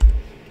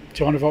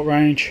 200 volt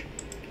range.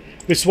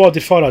 This is why I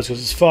did photos,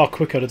 because it's far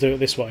quicker to do it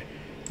this way.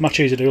 Much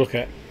easier to look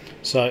at.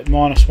 So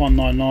minus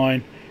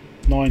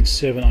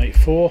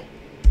 199.9784.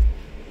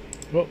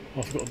 Oh,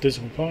 I forgot the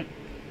decimal point.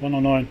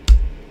 199.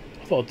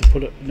 I thought I'd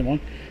put it in the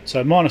one.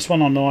 So minus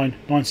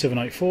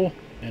 199.9784,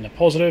 and the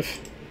positive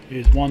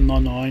is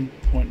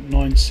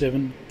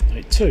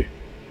 199.9782.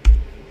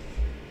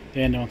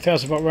 Then the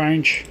 1000 volt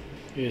range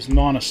is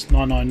minus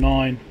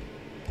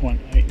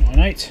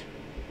 999.898,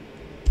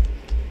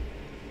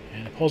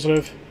 and the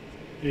positive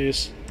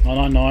is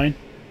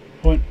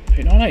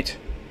 999.898.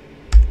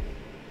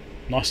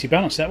 Nicely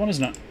balanced, that one,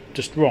 isn't it?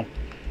 Just wrong.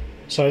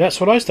 So that's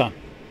what I've done.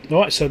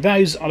 Alright, so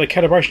those are the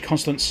calibration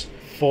constants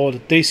for the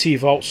DC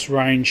volts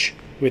range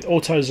with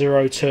auto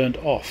zero turned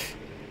off.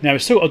 Now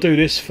we've still got to do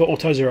this for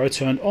auto zero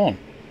turned on.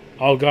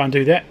 I'll go and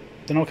do that,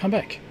 then I'll come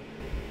back.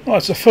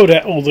 Alright, so I filled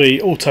out all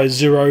the auto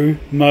zero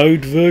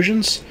mode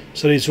versions,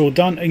 so these are all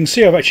done. You can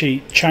see I've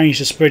actually changed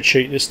the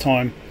spreadsheet this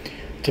time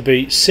to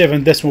be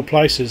 7 decimal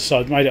places, so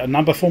I've made it a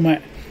number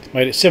format,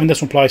 made it 7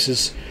 decimal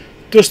places,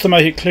 just to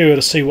make it clearer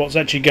to see what's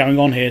actually going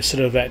on here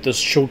instead of that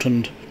just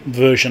shortened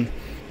version.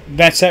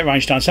 That's that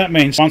range done. So that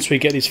means once we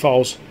get these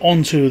files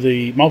onto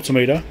the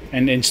multimeter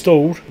and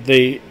installed,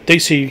 the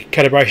DC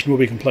calibration will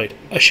be complete.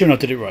 Assuming I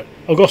did it right.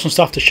 I've got some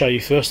stuff to show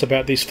you first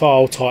about these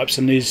file types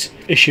and these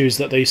issues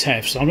that these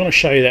have. So I'm going to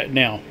show you that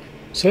now.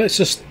 So let's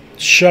just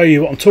show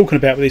you what I'm talking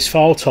about with these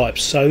file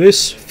types. So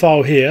this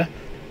file here,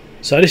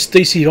 so this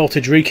DC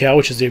voltage recal,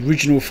 which is the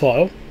original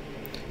file,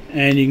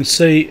 and you can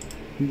see,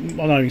 I don't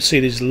know if you can see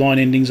these line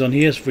endings on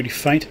here, it's really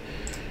faint,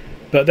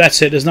 but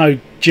that's it. There's no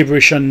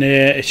gibberish on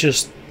there, it's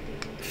just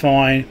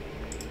fine.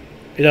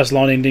 It does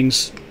line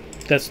endings,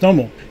 that's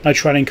normal. No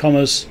trailing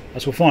commas,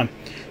 that's all fine.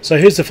 So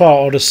here's the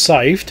file I just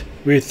saved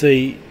with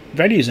the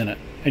values in it,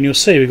 and you'll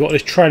see we've got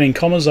this trailing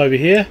commas over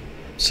here,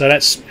 so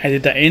that's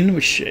added that in,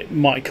 which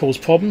might cause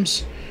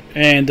problems.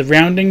 And the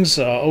roundings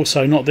are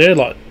also not there,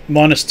 like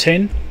minus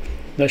 10.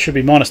 That should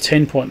be minus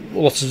 10 point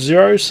lots of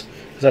zeros,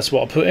 because that's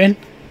what I put in.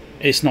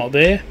 It's not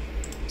there,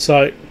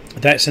 so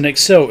that's an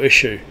Excel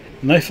issue.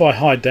 And if I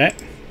hide that,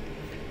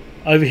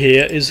 over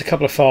here is a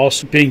couple of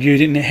files being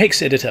viewed in the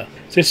hex editor.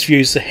 So this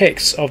views the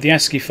hex of the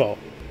ASCII file.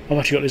 I've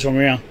actually got this wrong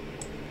around.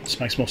 This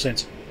makes more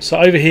sense. So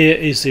over here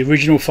is the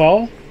original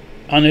file,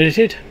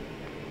 unedited.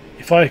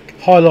 If I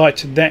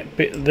highlight that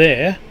bit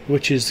there,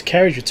 which is the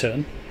carriage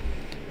return,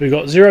 we've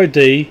got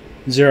 0D,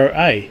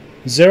 0A.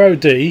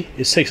 0D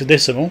is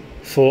hexadecimal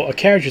for a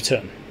carriage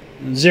return.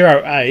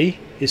 0A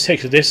is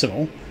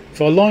hexadecimal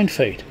for a line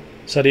feed.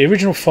 So the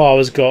original file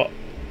has got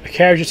a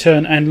carriage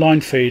return and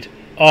line feed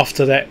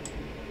after that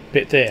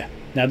bit there.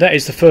 Now that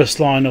is the first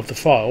line of the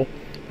file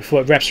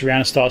before it wraps around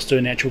and starts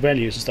doing the actual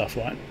values and stuff,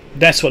 right?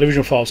 That's what the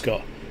original file's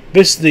got.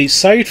 This is the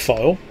saved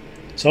file,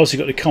 so obviously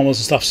got the commas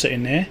and stuff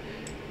sitting there.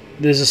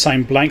 There's the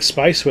same blank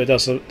space where it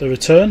does the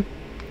return,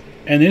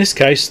 and in this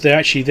case they're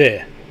actually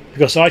there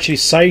because I actually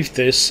saved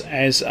this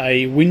as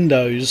a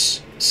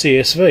Windows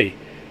CSV.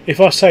 If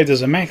I saved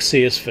as a Mac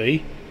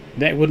CSV,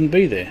 that wouldn't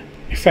be there.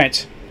 In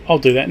fact, I'll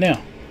do that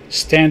now.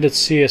 Standard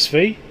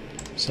CSV.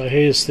 So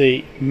here's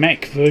the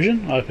Mac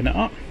version. I open it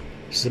up.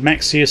 This is the Mac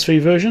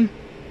CSV version.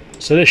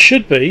 So this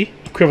should be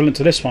equivalent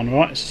to this one,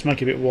 right? So let's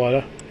make it a bit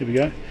wider. Here we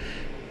go.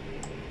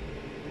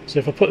 So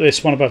if I put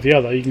this one above the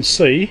other, you can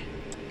see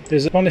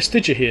there's one less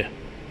digit here.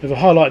 If I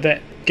highlight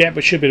that gap,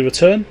 which should be the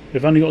return,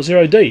 we've only got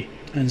 0D,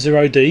 and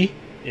 0D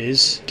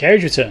is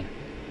carriage return.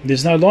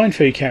 There's no line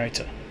feed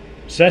character.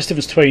 So that's the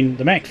difference between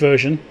the Mac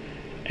version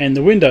and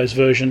the Windows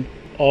version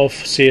of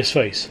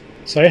CSVs.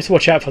 So you have to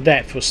watch out for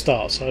that for a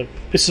start. So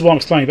this is why I'm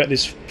explaining about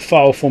this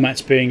file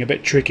formats being a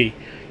bit tricky.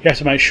 You have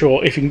to make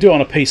sure, if you can do it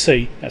on a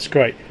PC, that's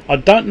great. I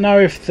don't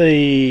know if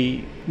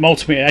the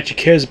multimeter actually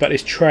cares about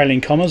these trailing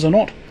commas or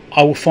not.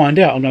 I will find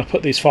out. I'm going to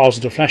put these files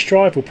into a flash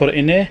drive, we'll put it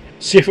in there,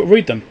 see if it will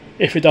read them.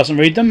 If it doesn't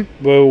read them,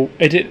 we'll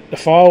edit the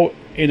file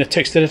in a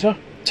text editor,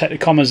 take the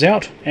commas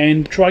out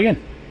and try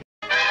again.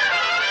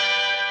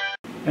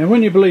 And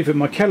when you believe it,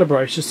 my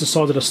calibrate just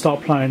decided to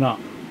start playing up.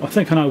 I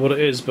think I know what it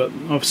is, but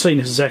I've seen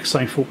this exact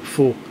same fault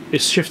before.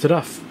 It's shifted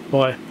up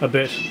by a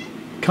bit.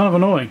 Kind of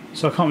annoying,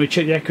 so I can't really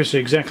check the accuracy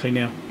exactly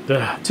now.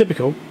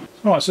 Typical.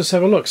 Alright, so let's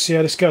have a look, see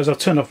how this goes. I've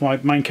turned off my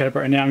main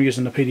calibrator now, I'm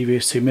using the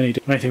PDVS2 Mini.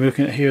 The only thing we're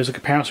looking at here is a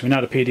comparison. We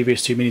know the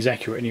PDVS2 Mini is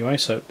accurate anyway,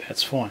 so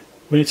that's fine.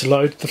 We need to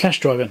load the flash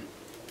drive in.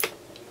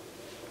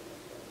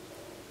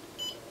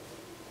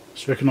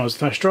 Let's recognise the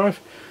flash drive.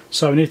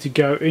 So we need to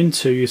go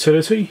into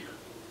Utility.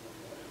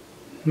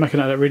 Make a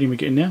note of that reading we're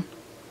getting now.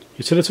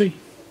 Utility.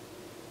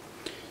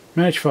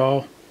 Manage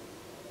File.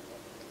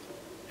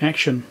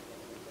 Action.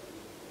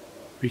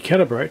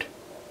 Recalibrate.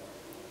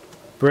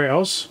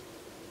 Browse.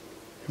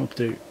 You want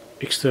to do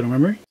external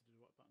memory.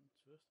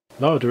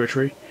 Lower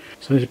directory.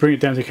 So I need to bring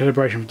it down to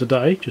calibration for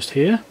today, just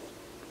here.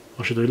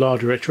 I should do lower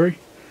directory.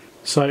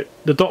 So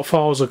the dot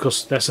files, of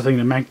course, that's the thing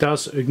that Mac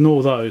does.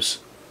 Ignore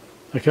those.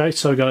 Okay,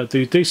 so I'm going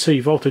to do DC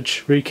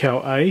voltage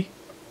recal A.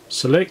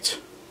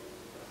 Select.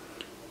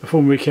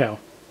 Perform recal.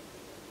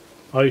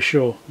 Are you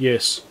sure?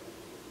 Yes.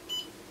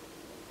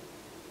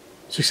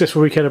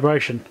 Successful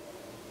recalibration.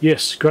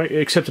 Yes, great, it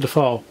accepted the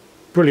file.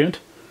 Brilliant.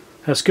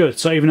 That's good.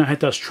 So even though it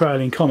had those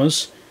trailing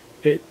commas,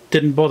 it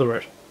didn't bother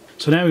it.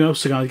 So now we're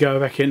also going to go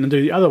back in and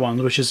do the other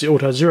one, which is the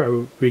Auto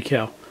 0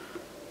 recal.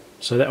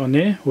 So that one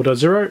there, Auto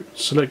 0,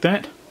 select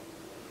that.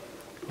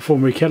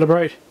 Perform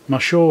recalibrate. Am I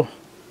sure?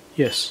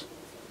 Yes.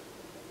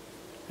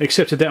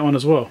 Accepted that one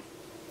as well.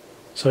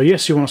 So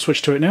yes, you want to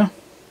switch to it now,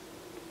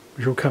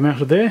 which will come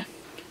out of there.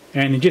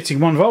 And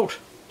injecting 1 volt,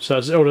 so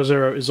Auto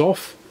 0 is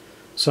off.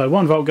 So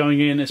 1 volt going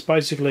in, it's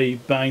basically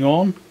bang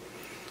on.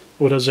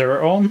 Auto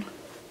 0 on,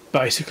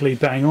 basically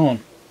bang on.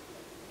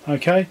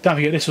 Okay, don't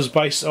forget this was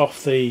based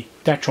off the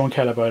Dactron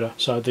calibrator,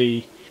 so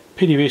the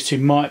PDVS2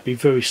 might be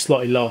very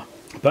slightly lower.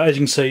 But as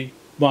you can see,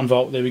 1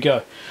 volt, there we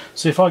go.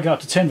 So if I go up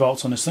to 10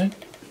 volts on this thing,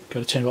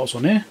 go to 10 volts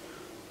on there,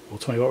 or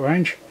 20 volt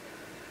range.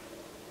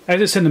 As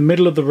it's in the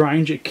middle of the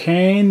range, it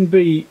can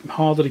be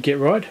harder to get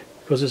right,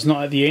 because it's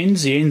not at the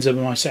ends. The ends are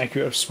the most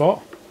accurate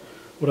spot.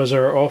 Auto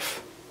 0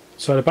 off.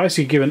 So they're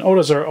basically given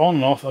Auto 0 on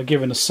and off are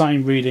given the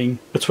same reading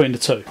between the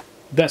two.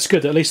 That's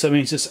good, at least that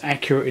means it's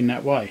accurate in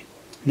that way.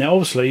 Now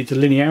obviously the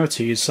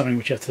linearity is something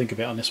which you have to think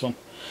about on this one.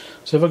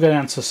 So if I go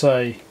down to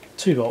say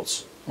 2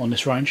 volts on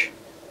this range,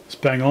 it's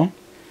bang on.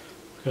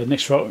 Go to the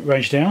next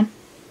range down.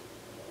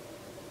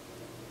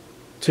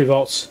 2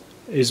 volts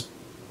is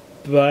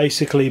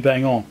basically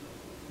bang on.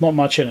 Not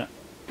much in it.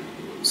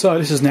 So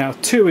this is now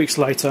 2 weeks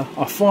later.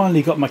 I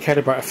finally got my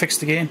calibrator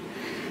fixed again.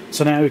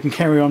 So now we can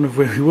carry on with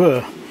where we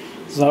were.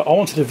 So I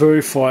wanted to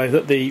verify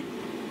that the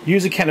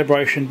user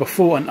calibration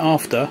before and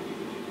after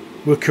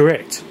were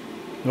correct.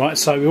 Right,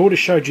 so we already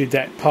showed you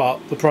that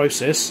part, the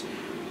process,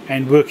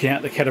 and working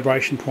out the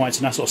calibration points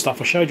and that sort of stuff.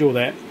 I showed you all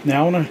that.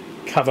 Now I want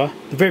to cover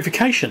the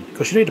verification,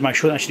 because you need to make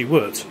sure it actually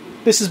worked.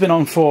 This has been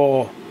on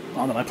for,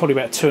 I don't know, probably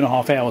about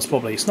 2.5 hours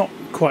probably. It's not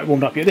quite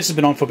warmed up yet. This has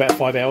been on for about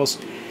 5 hours.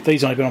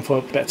 These only been on for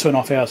about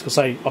 2.5 hours, because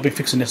I've been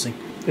fixing this thing.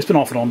 It's been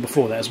off and on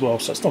before that as well,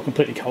 so it's not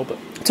completely cold, but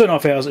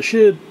 2.5 hours, it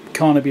should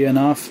kind of be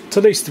enough to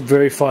at least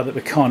verify that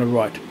we're kind of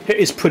right. It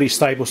is pretty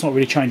stable, it's not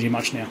really changing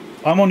much now.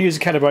 I'm on user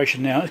calibration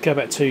now. Let's go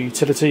back to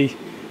Utility,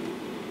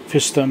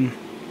 System,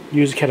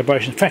 User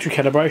Calibration, Factory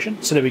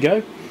Calibration. So there we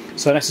go.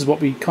 So this is what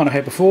we kind of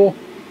had before.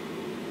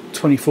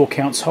 24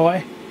 counts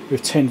high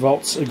with 10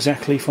 volts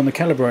exactly from the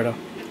calibrator.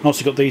 I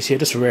also got these here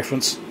just for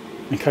reference,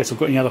 in case I've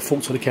got any other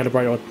faults with the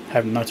calibrator I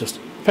haven't noticed.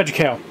 Factory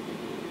cal,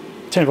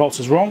 10 volts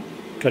is wrong.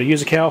 Go to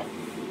user cal,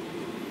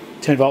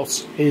 10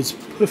 volts is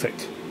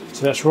perfect.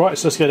 So that's right.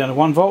 So let's go down to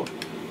 1 volt.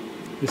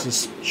 This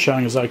is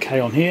showing as okay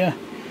on here.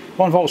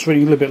 1 volt's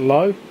reading a little bit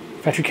low.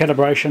 Factory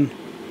calibration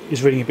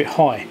is reading a bit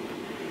high.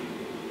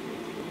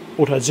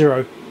 Auto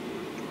 0,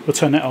 we'll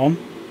turn that on.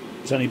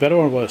 Is that any better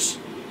or worse?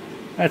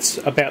 That's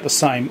about the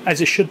same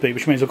as it should be,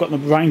 which means I've got the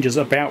ranges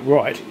about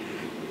right.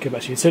 Go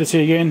back to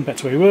utility again, back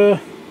to where we were.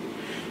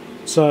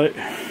 So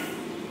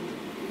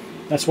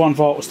that's 1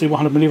 volt, let's do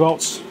 100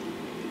 millivolts.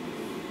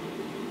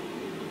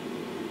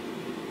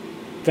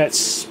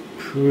 That's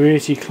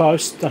pretty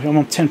close. I'm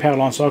on 10 power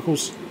line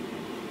cycles,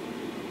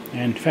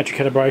 and factory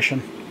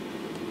calibration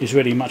is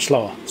really much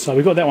lower. So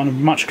we've got that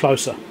one much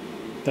closer.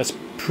 That's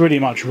pretty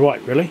much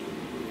right, really.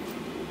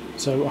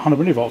 So 100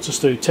 millivolts, let's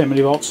do 10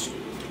 millivolts.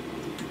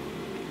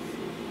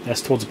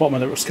 That's towards the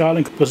bottom of the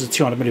scaling, because it's a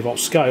 200 millivolt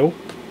scale.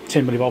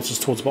 10 millivolts is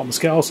towards the bottom of the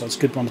scale, so it's a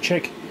good one to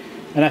check.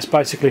 and that's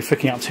basically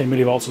flicking up 10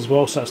 millivolts as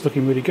well, so it's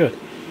looking really good.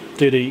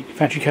 Do the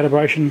factory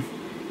calibration,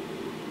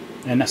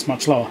 and that's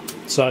much lower.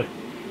 So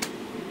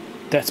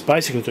that's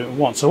basically what we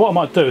want. So what I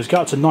might do is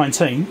go up to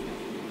 19,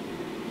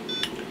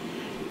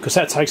 because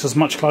that takes us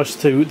much closer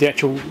to the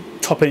actual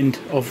top end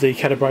of the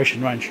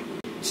calibration range.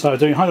 So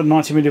doing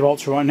 190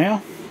 millivolts right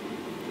now,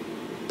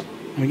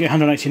 and we get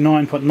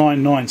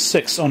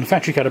 189.996 on the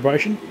factory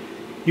calibration.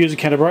 User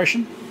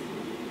calibration,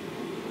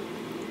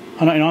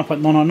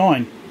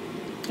 189.999.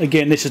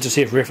 Again, this is just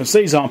here for reference.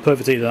 These aren't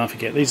perfect either, don't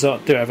forget. These do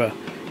have a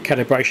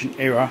calibration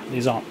error.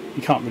 These aren't,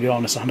 you can't rely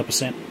on this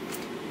 100%.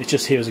 It's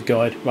just here as a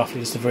guide, roughly,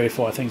 just to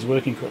verify things are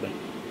working correctly.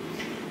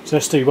 So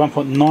let's do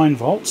 1.9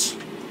 volts.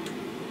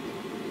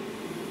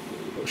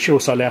 It should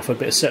also allow for a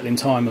bit of settling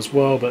time as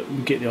well, but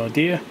you get the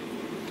idea.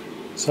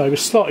 So we're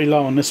slightly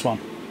low on this one.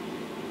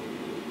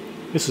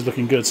 This is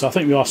looking good, so I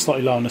think we are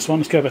slightly low on this one.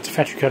 Let's go back to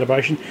factory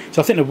calibration.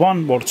 So I think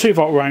the 2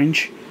 volt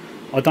range,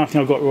 I don't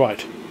think I got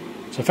right.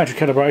 So factory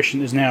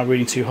calibration is now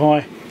reading too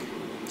high.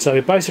 So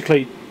we're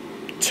basically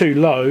too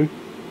low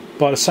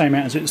by the same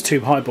amount as it's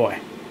too high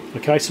by.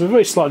 Okay, so we're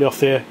very slightly off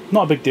there,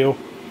 not a big deal.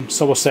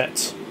 So we'll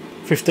set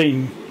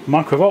 15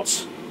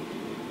 microvolts,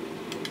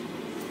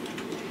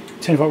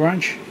 10 volt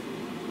range.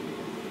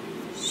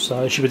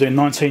 So it should be doing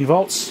 19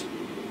 volts.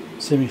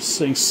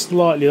 Sitting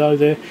slightly low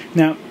there.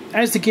 Now,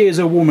 as the gears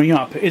are warming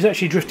up, it's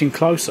actually drifting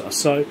closer.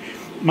 So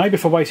maybe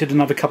if I waited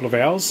another couple of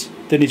hours,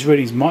 then these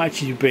readings might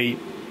actually be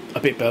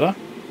a bit better.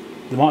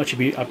 They might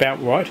actually be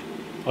about right.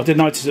 I did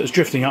notice it was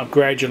drifting up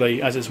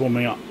gradually as it's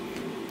warming up.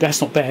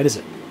 That's not bad, is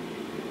it?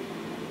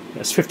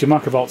 That's 50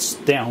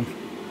 microvolts down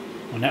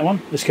on that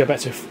one. Let's go back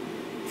to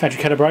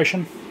factory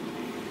calibration,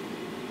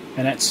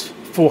 and that's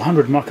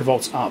 400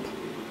 microvolts up.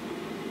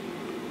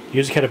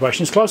 User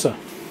calibration is closer.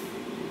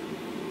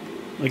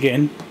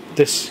 Again,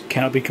 this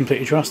cannot be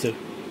completely trusted.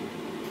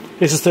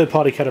 This is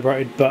third-party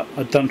calibrated, but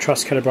I don't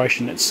trust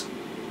calibration. It's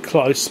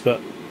close,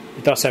 but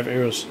it does have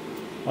errors.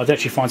 I'd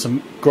actually find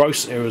some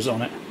gross errors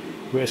on it,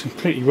 where it's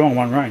completely wrong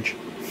one range.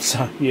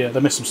 So yeah, they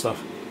missed some stuff,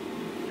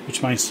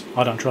 which means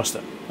I don't trust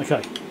it.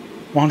 Okay,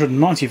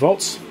 190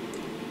 volts,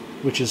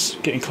 which is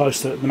getting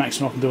close to the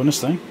maximum I can do on this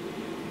thing.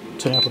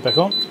 Turn the output back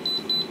on.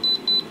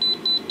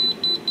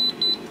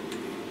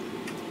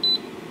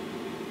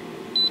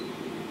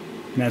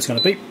 Now it's going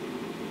to beep.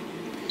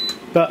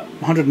 But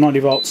 190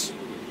 volts,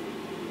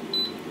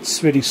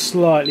 it's reading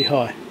slightly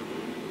high.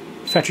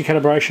 Factory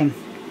calibration,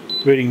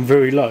 reading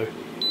very low.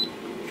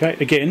 Okay,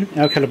 again,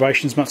 our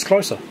calibration is much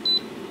closer.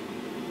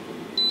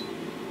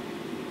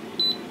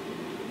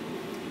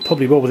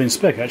 Probably well within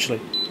spec, actually.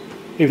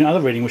 Even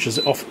other reading which is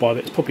off by a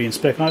bit, it's probably in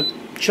spec. I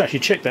should actually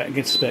check that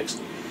against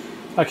specs.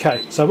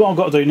 Okay, so what I've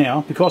got to do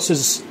now, because this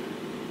is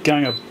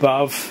going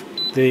above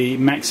the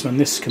maximum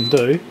this can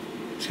do,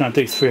 it's going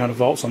to do 300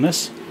 volts on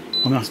this.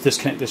 I'm going to have to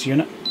disconnect this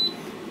unit,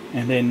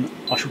 and then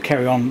I shall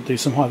carry on and do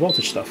some high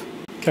voltage stuff.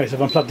 Okay, so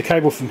I've unplugged the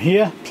cable from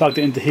here, plugged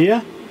it into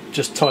here,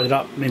 just tied it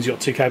up, means you've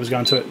got 2 cables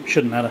going to it,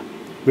 shouldn't matter.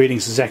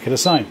 Reading's exactly the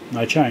same,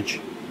 no change.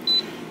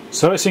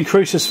 So let's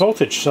increase this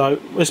voltage.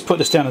 So let's put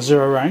this down to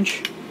 0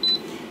 range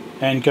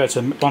and go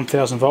to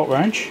 1000 volt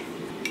range,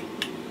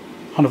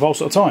 100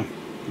 volts at a time.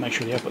 Make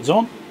sure the output's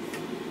on.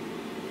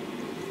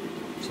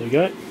 So there we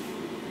go.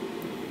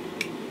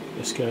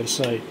 Let's go to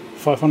say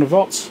 500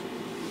 volts.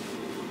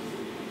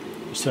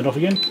 Let's turn it off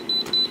again.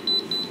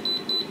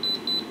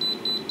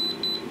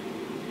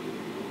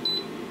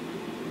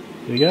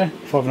 There we go,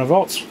 500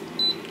 volts.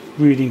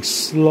 Reading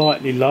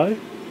slightly low.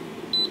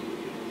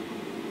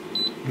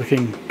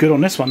 Looking good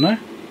on this one though.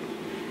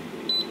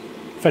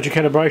 Factory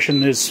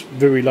calibration is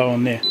very low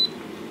on there.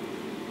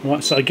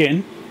 Right, so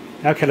again,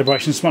 our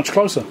calibration is much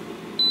closer.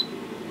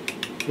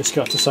 Let's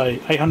go up to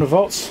say 800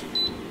 volts.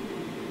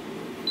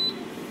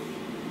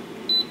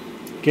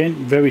 Again,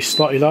 very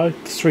slightly low,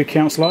 3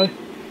 counts low.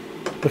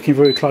 Looking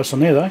very close on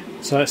there though.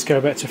 So let's go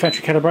back to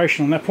factory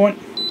calibration on that point,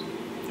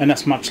 and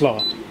that's much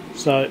lower.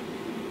 So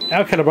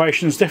our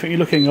calibration is definitely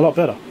looking a lot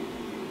better.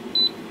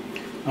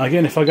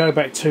 Again, if I go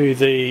back to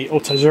the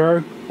auto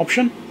zero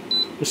option,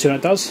 let's see what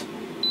it does.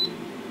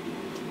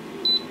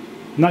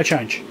 No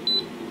change.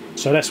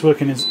 So that's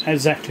working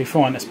exactly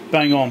fine. That's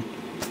bang on.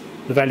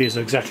 The values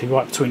are exactly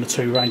right between the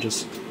 2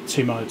 ranges,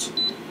 2 modes.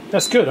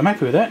 That's good, I'm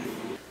happy with that.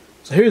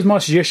 So here's my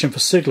suggestion for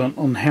Siglent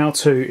on how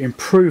to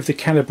improve the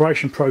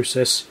calibration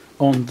process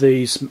on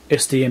these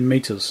SDM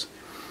meters.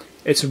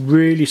 It's a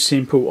really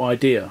simple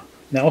idea.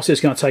 Now obviously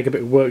it's going to take a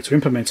bit of work to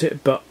implement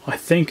it, but I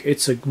think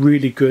it's a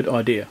really good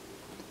idea.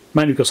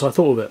 Mainly because I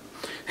thought of it.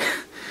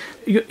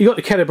 You got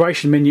the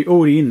calibration menu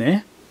already in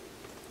there.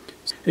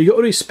 You got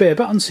all these spare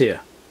buttons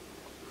here.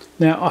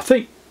 Now I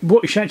think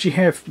what you should actually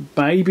have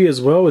maybe as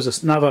well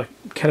is another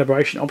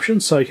calibration option.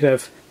 So you could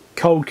have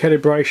cold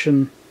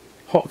calibration,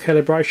 hot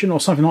calibration, or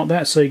something like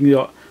that. So you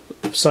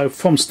can so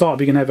from start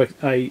you can have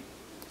a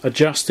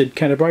adjusted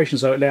calibration,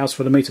 so it allows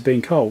for the meter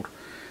being cold,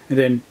 and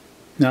then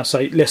now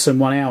say less than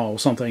 1 hour or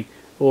something,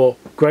 or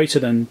greater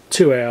than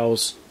 2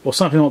 hours or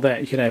something like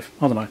that. You can have,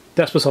 I don't know,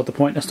 that's beside the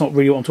point. That's not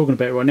really what I'm talking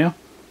about right now.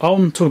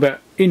 I'm talking about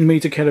in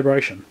meter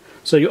calibration.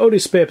 So you've got all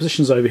these spare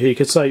positions over here. You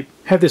could say,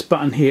 have this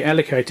button here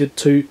allocated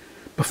to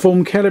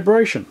perform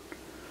calibration.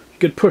 You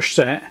could push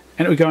that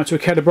and it would go into a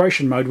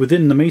calibration mode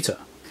within the meter.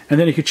 And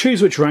then you could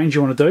choose which range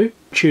you want to do,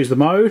 choose the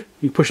mode,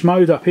 you push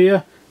mode up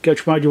here, go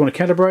which mode you want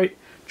to calibrate,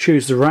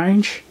 choose the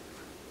range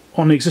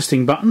on the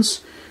existing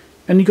buttons,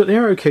 and you've got the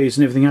arrow keys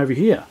and everything over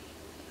here.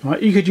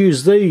 Right, you could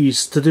use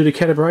these to do the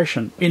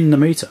calibration in the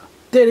meter.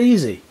 Dead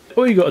easy.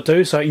 All you got to do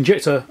is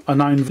inject a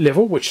known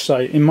level, which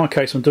say in my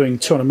case I'm doing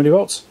 200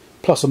 millivolts,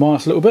 plus or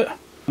minus a little bit.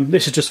 And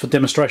this is just for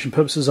demonstration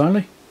purposes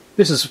only.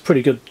 This is a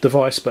pretty good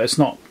device, but it's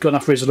not got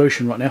enough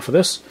resolution right now for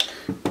this,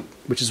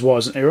 which is why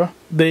it's an error.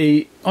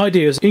 The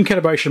idea is in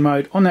calibration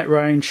mode on that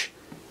range,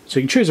 so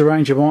you can choose a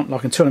range you want,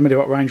 like in 200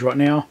 milliwatt range right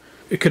now.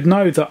 It could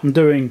know that I'm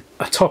doing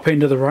a top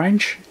end of the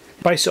range,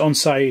 base it on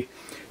say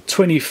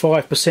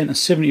 25% and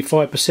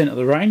 75% of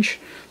the range,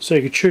 so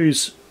you could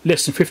choose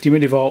less than 50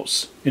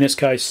 millivolts in this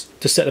case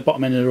to set the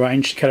bottom end of the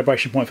range, the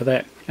calibration point for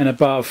that, and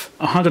above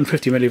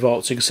 150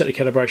 millivolts you can set the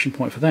calibration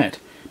point for that,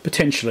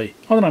 potentially.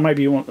 I don't know,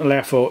 maybe you want to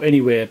allow for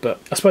anywhere,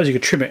 but I suppose you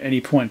could trim at any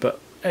point, but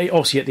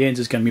obviously at the end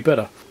is going to be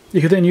better.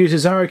 You could then use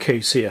his arrow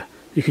keys here.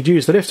 You could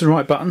use the left and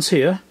right buttons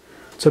here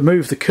to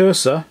move the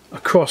cursor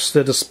across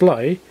the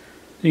display.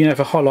 You can have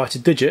a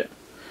highlighted digit,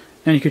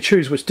 and you could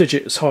choose which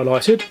digit is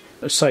highlighted.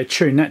 Let's say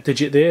tune that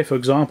digit there, for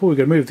example. We're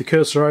going to move the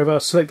cursor over,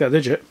 select that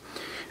digit,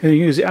 and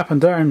you use the up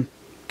and down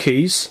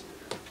keys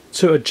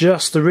to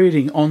adjust the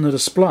reading on the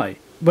display.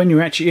 When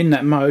you're actually in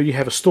that mode, you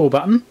have a store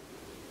button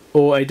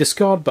or a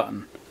discard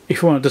button.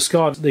 If you want to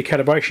discard the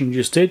calibration you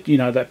just did, you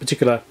know, that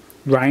particular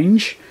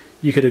range,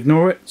 you could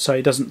ignore it, so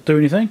it doesn't do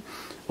anything,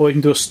 or you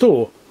can do a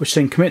store, which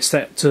then commits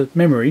that to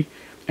memory,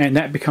 and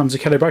that becomes a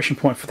calibration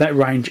point for that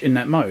range in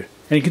that mode.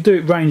 And you can do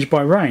it range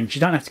by range.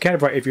 You don't have to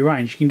calibrate every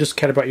range, you can just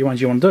calibrate your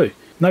ones you want to do.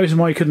 No reason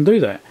why you couldn't do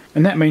that.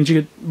 And that means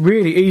you could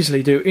really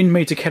easily do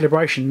in-meter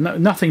calibration,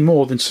 nothing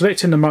more than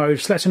selecting the mode,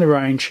 selecting the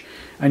range,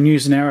 and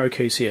using arrow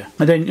keys here.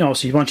 And then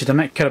obviously once you've done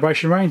that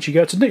calibration range, you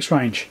go to the next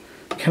range,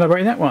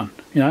 calibrate that one,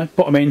 you know,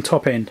 bottom end,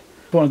 top end.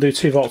 I want to do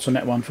 2 volts on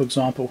that one, for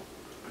example.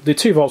 Do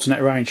 2 volts on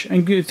that range,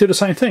 and you do the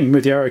same thing,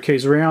 move the arrow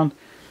keys around,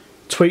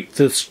 tweak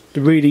the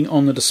reading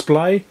on the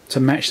display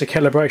to match the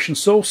calibration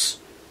source,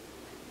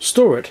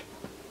 store it,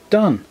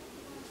 done.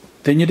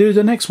 Then you do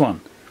the next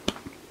one,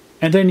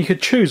 and then you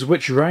could choose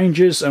which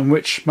ranges and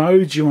which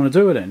modes you want to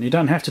do it in. You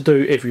don't have to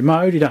do every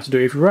mode, you don't have to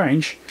do every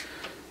range.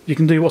 You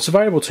can do what's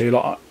available to you.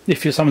 Like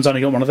if someone's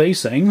only got one of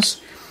these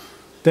things,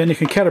 then you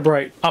can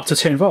calibrate up to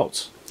 10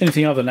 volts.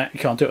 Anything other than that you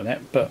can't do it on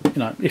that, but you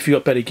know, if you've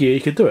got better gear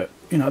you could do it.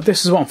 You know,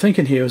 this is what I'm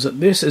thinking here, is that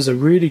this is a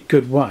really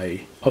good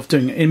way of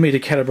doing in-meter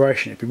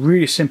calibration. It'd be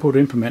really simple to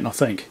implement, I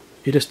think.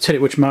 You just tell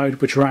it which mode,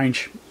 which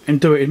range,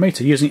 and do it in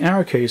meter using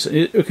arrow keys.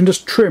 It can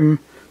just trim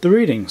the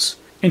readings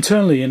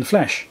internally in the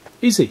flash.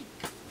 Easy.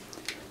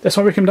 That's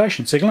my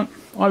recommendation, Siglent.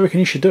 I reckon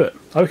you should do it.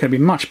 I reckon it'd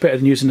be much better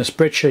than using the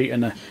spreadsheet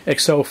and the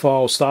Excel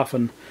file stuff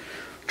and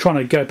trying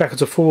to go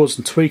backwards and forwards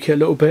and tweak it a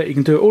little bit. You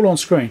can do it all on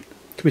screen.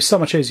 It could be so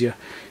much easier.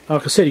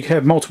 Like I said, you could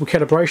have multiple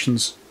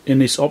calibrations in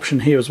this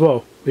option here as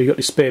well, where you've got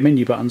these spare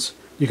menu buttons.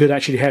 You could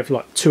actually have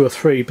like 2 or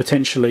 3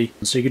 potentially,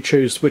 so you could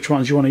choose which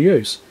ones you want to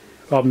use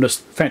rather than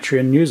just factory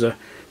and user.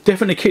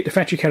 Definitely keep the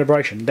factory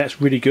calibration, that's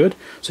really good,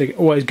 so you can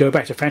always go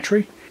back to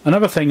factory.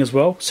 Another thing as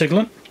well,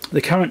 Siglent,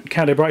 the current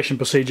calibration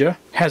procedure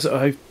has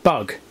a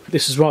bug.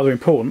 This is rather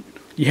important.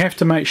 You have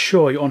to make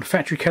sure you're on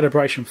factory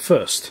calibration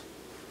first.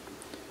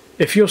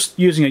 If you're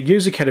using a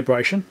user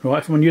calibration, right,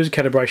 if I'm on user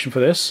calibration for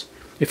this,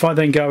 if I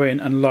then go in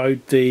and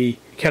load the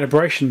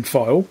calibration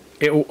file,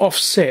 it will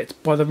offset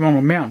by the wrong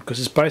amount because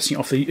it's basing it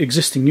off the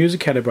existing user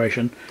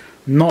calibration,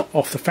 not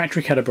off the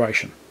factory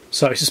calibration.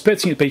 So it's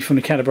expecting it to be from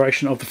the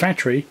calibration of the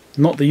factory,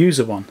 not the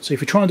user one. So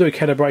if you're trying to do a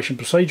calibration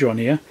procedure on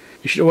here,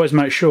 you should always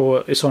make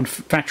sure it's on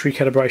factory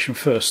calibration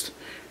first.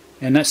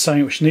 And that's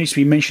something which needs to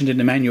be mentioned in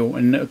the manual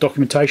and the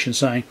documentation,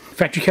 saying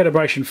factory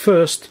calibration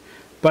first,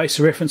 base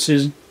the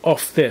references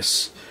off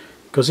this.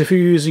 Because if you're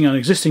using an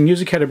existing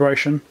user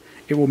calibration,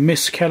 it will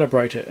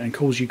miscalibrate it and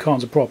cause you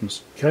kinds of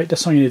problems. Okay,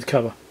 that's something you need to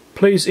cover.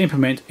 Please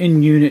implement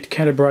in-unit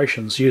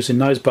calibrations using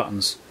those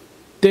buttons.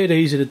 Dead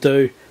easy to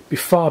do, be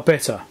far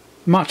better.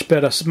 Much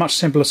better, much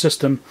simpler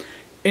system.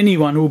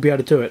 Anyone will be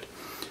able to do it.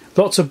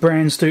 Lots of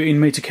brands do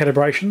in-meter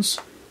calibrations.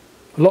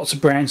 Lots of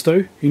brands do.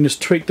 You can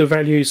just tweak the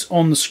values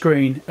on the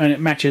screen and it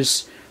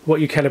matches what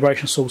your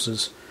calibration source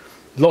is.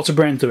 Lots of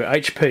brands do it.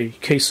 HP,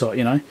 Keysight,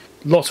 you know.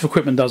 Lots of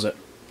equipment does it.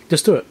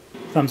 Just do it.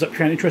 Thumbs up if you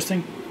found it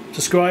interesting.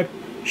 Subscribe.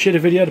 Share the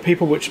video to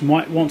people which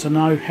might want to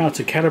know how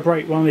to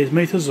calibrate one of these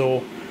meters,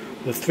 or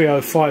the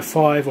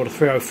 3055 or the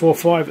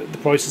 3045. The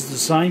price is the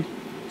same.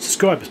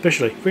 Subscribe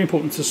especially. Very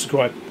important to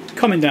subscribe.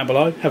 Comment down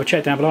below. Have a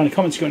chat down below in the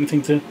comments if you've got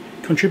anything to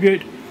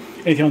contribute.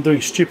 Anything I'm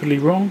doing stupidly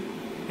wrong.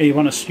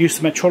 Anyone that's used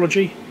to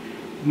metrology,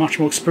 much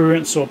more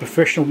experienced or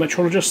professional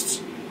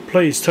metrologists,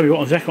 please tell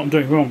me exactly what I'm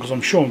doing wrong, because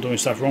I'm sure I'm doing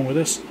stuff wrong with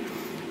this.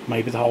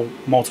 Maybe the whole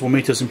multiple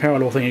meters in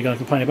parallel thing, you're going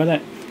to complain about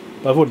that.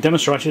 But I've already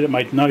demonstrated it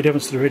made no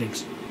difference to the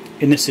readings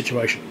in this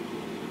situation.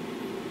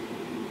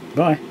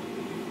 Bye.